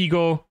Alter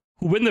Ego,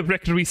 who win the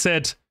bracket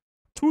reset.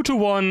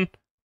 2-1.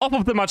 Off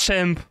of the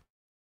Machamp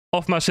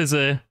of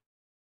Mashizu.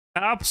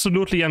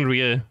 Absolutely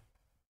unreal.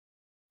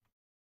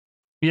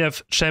 We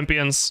have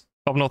champions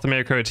of North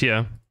America right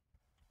here.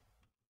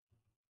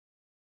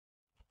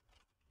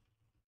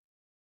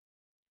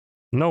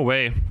 No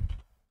way.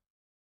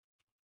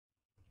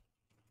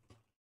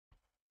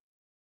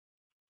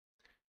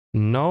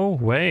 No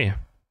way.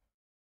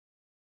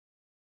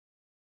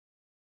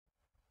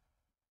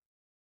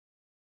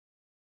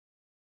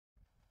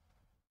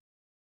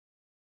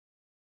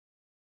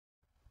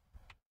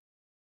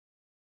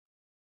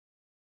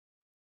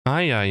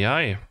 Ay, ay,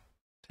 ay.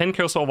 10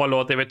 Curse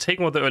Overlord, they were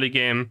taken with the early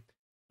game,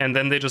 and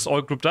then they just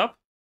all grouped up.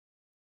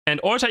 And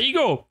Alter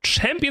Ego,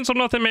 champions of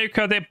North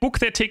America, they book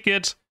their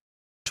ticket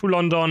to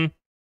London.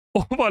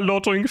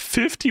 Overlord doing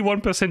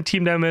 51%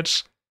 team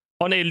damage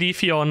on a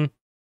Leafeon.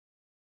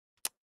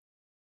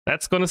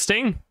 That's gonna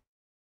sting.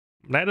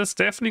 That is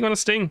definitely gonna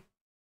sting.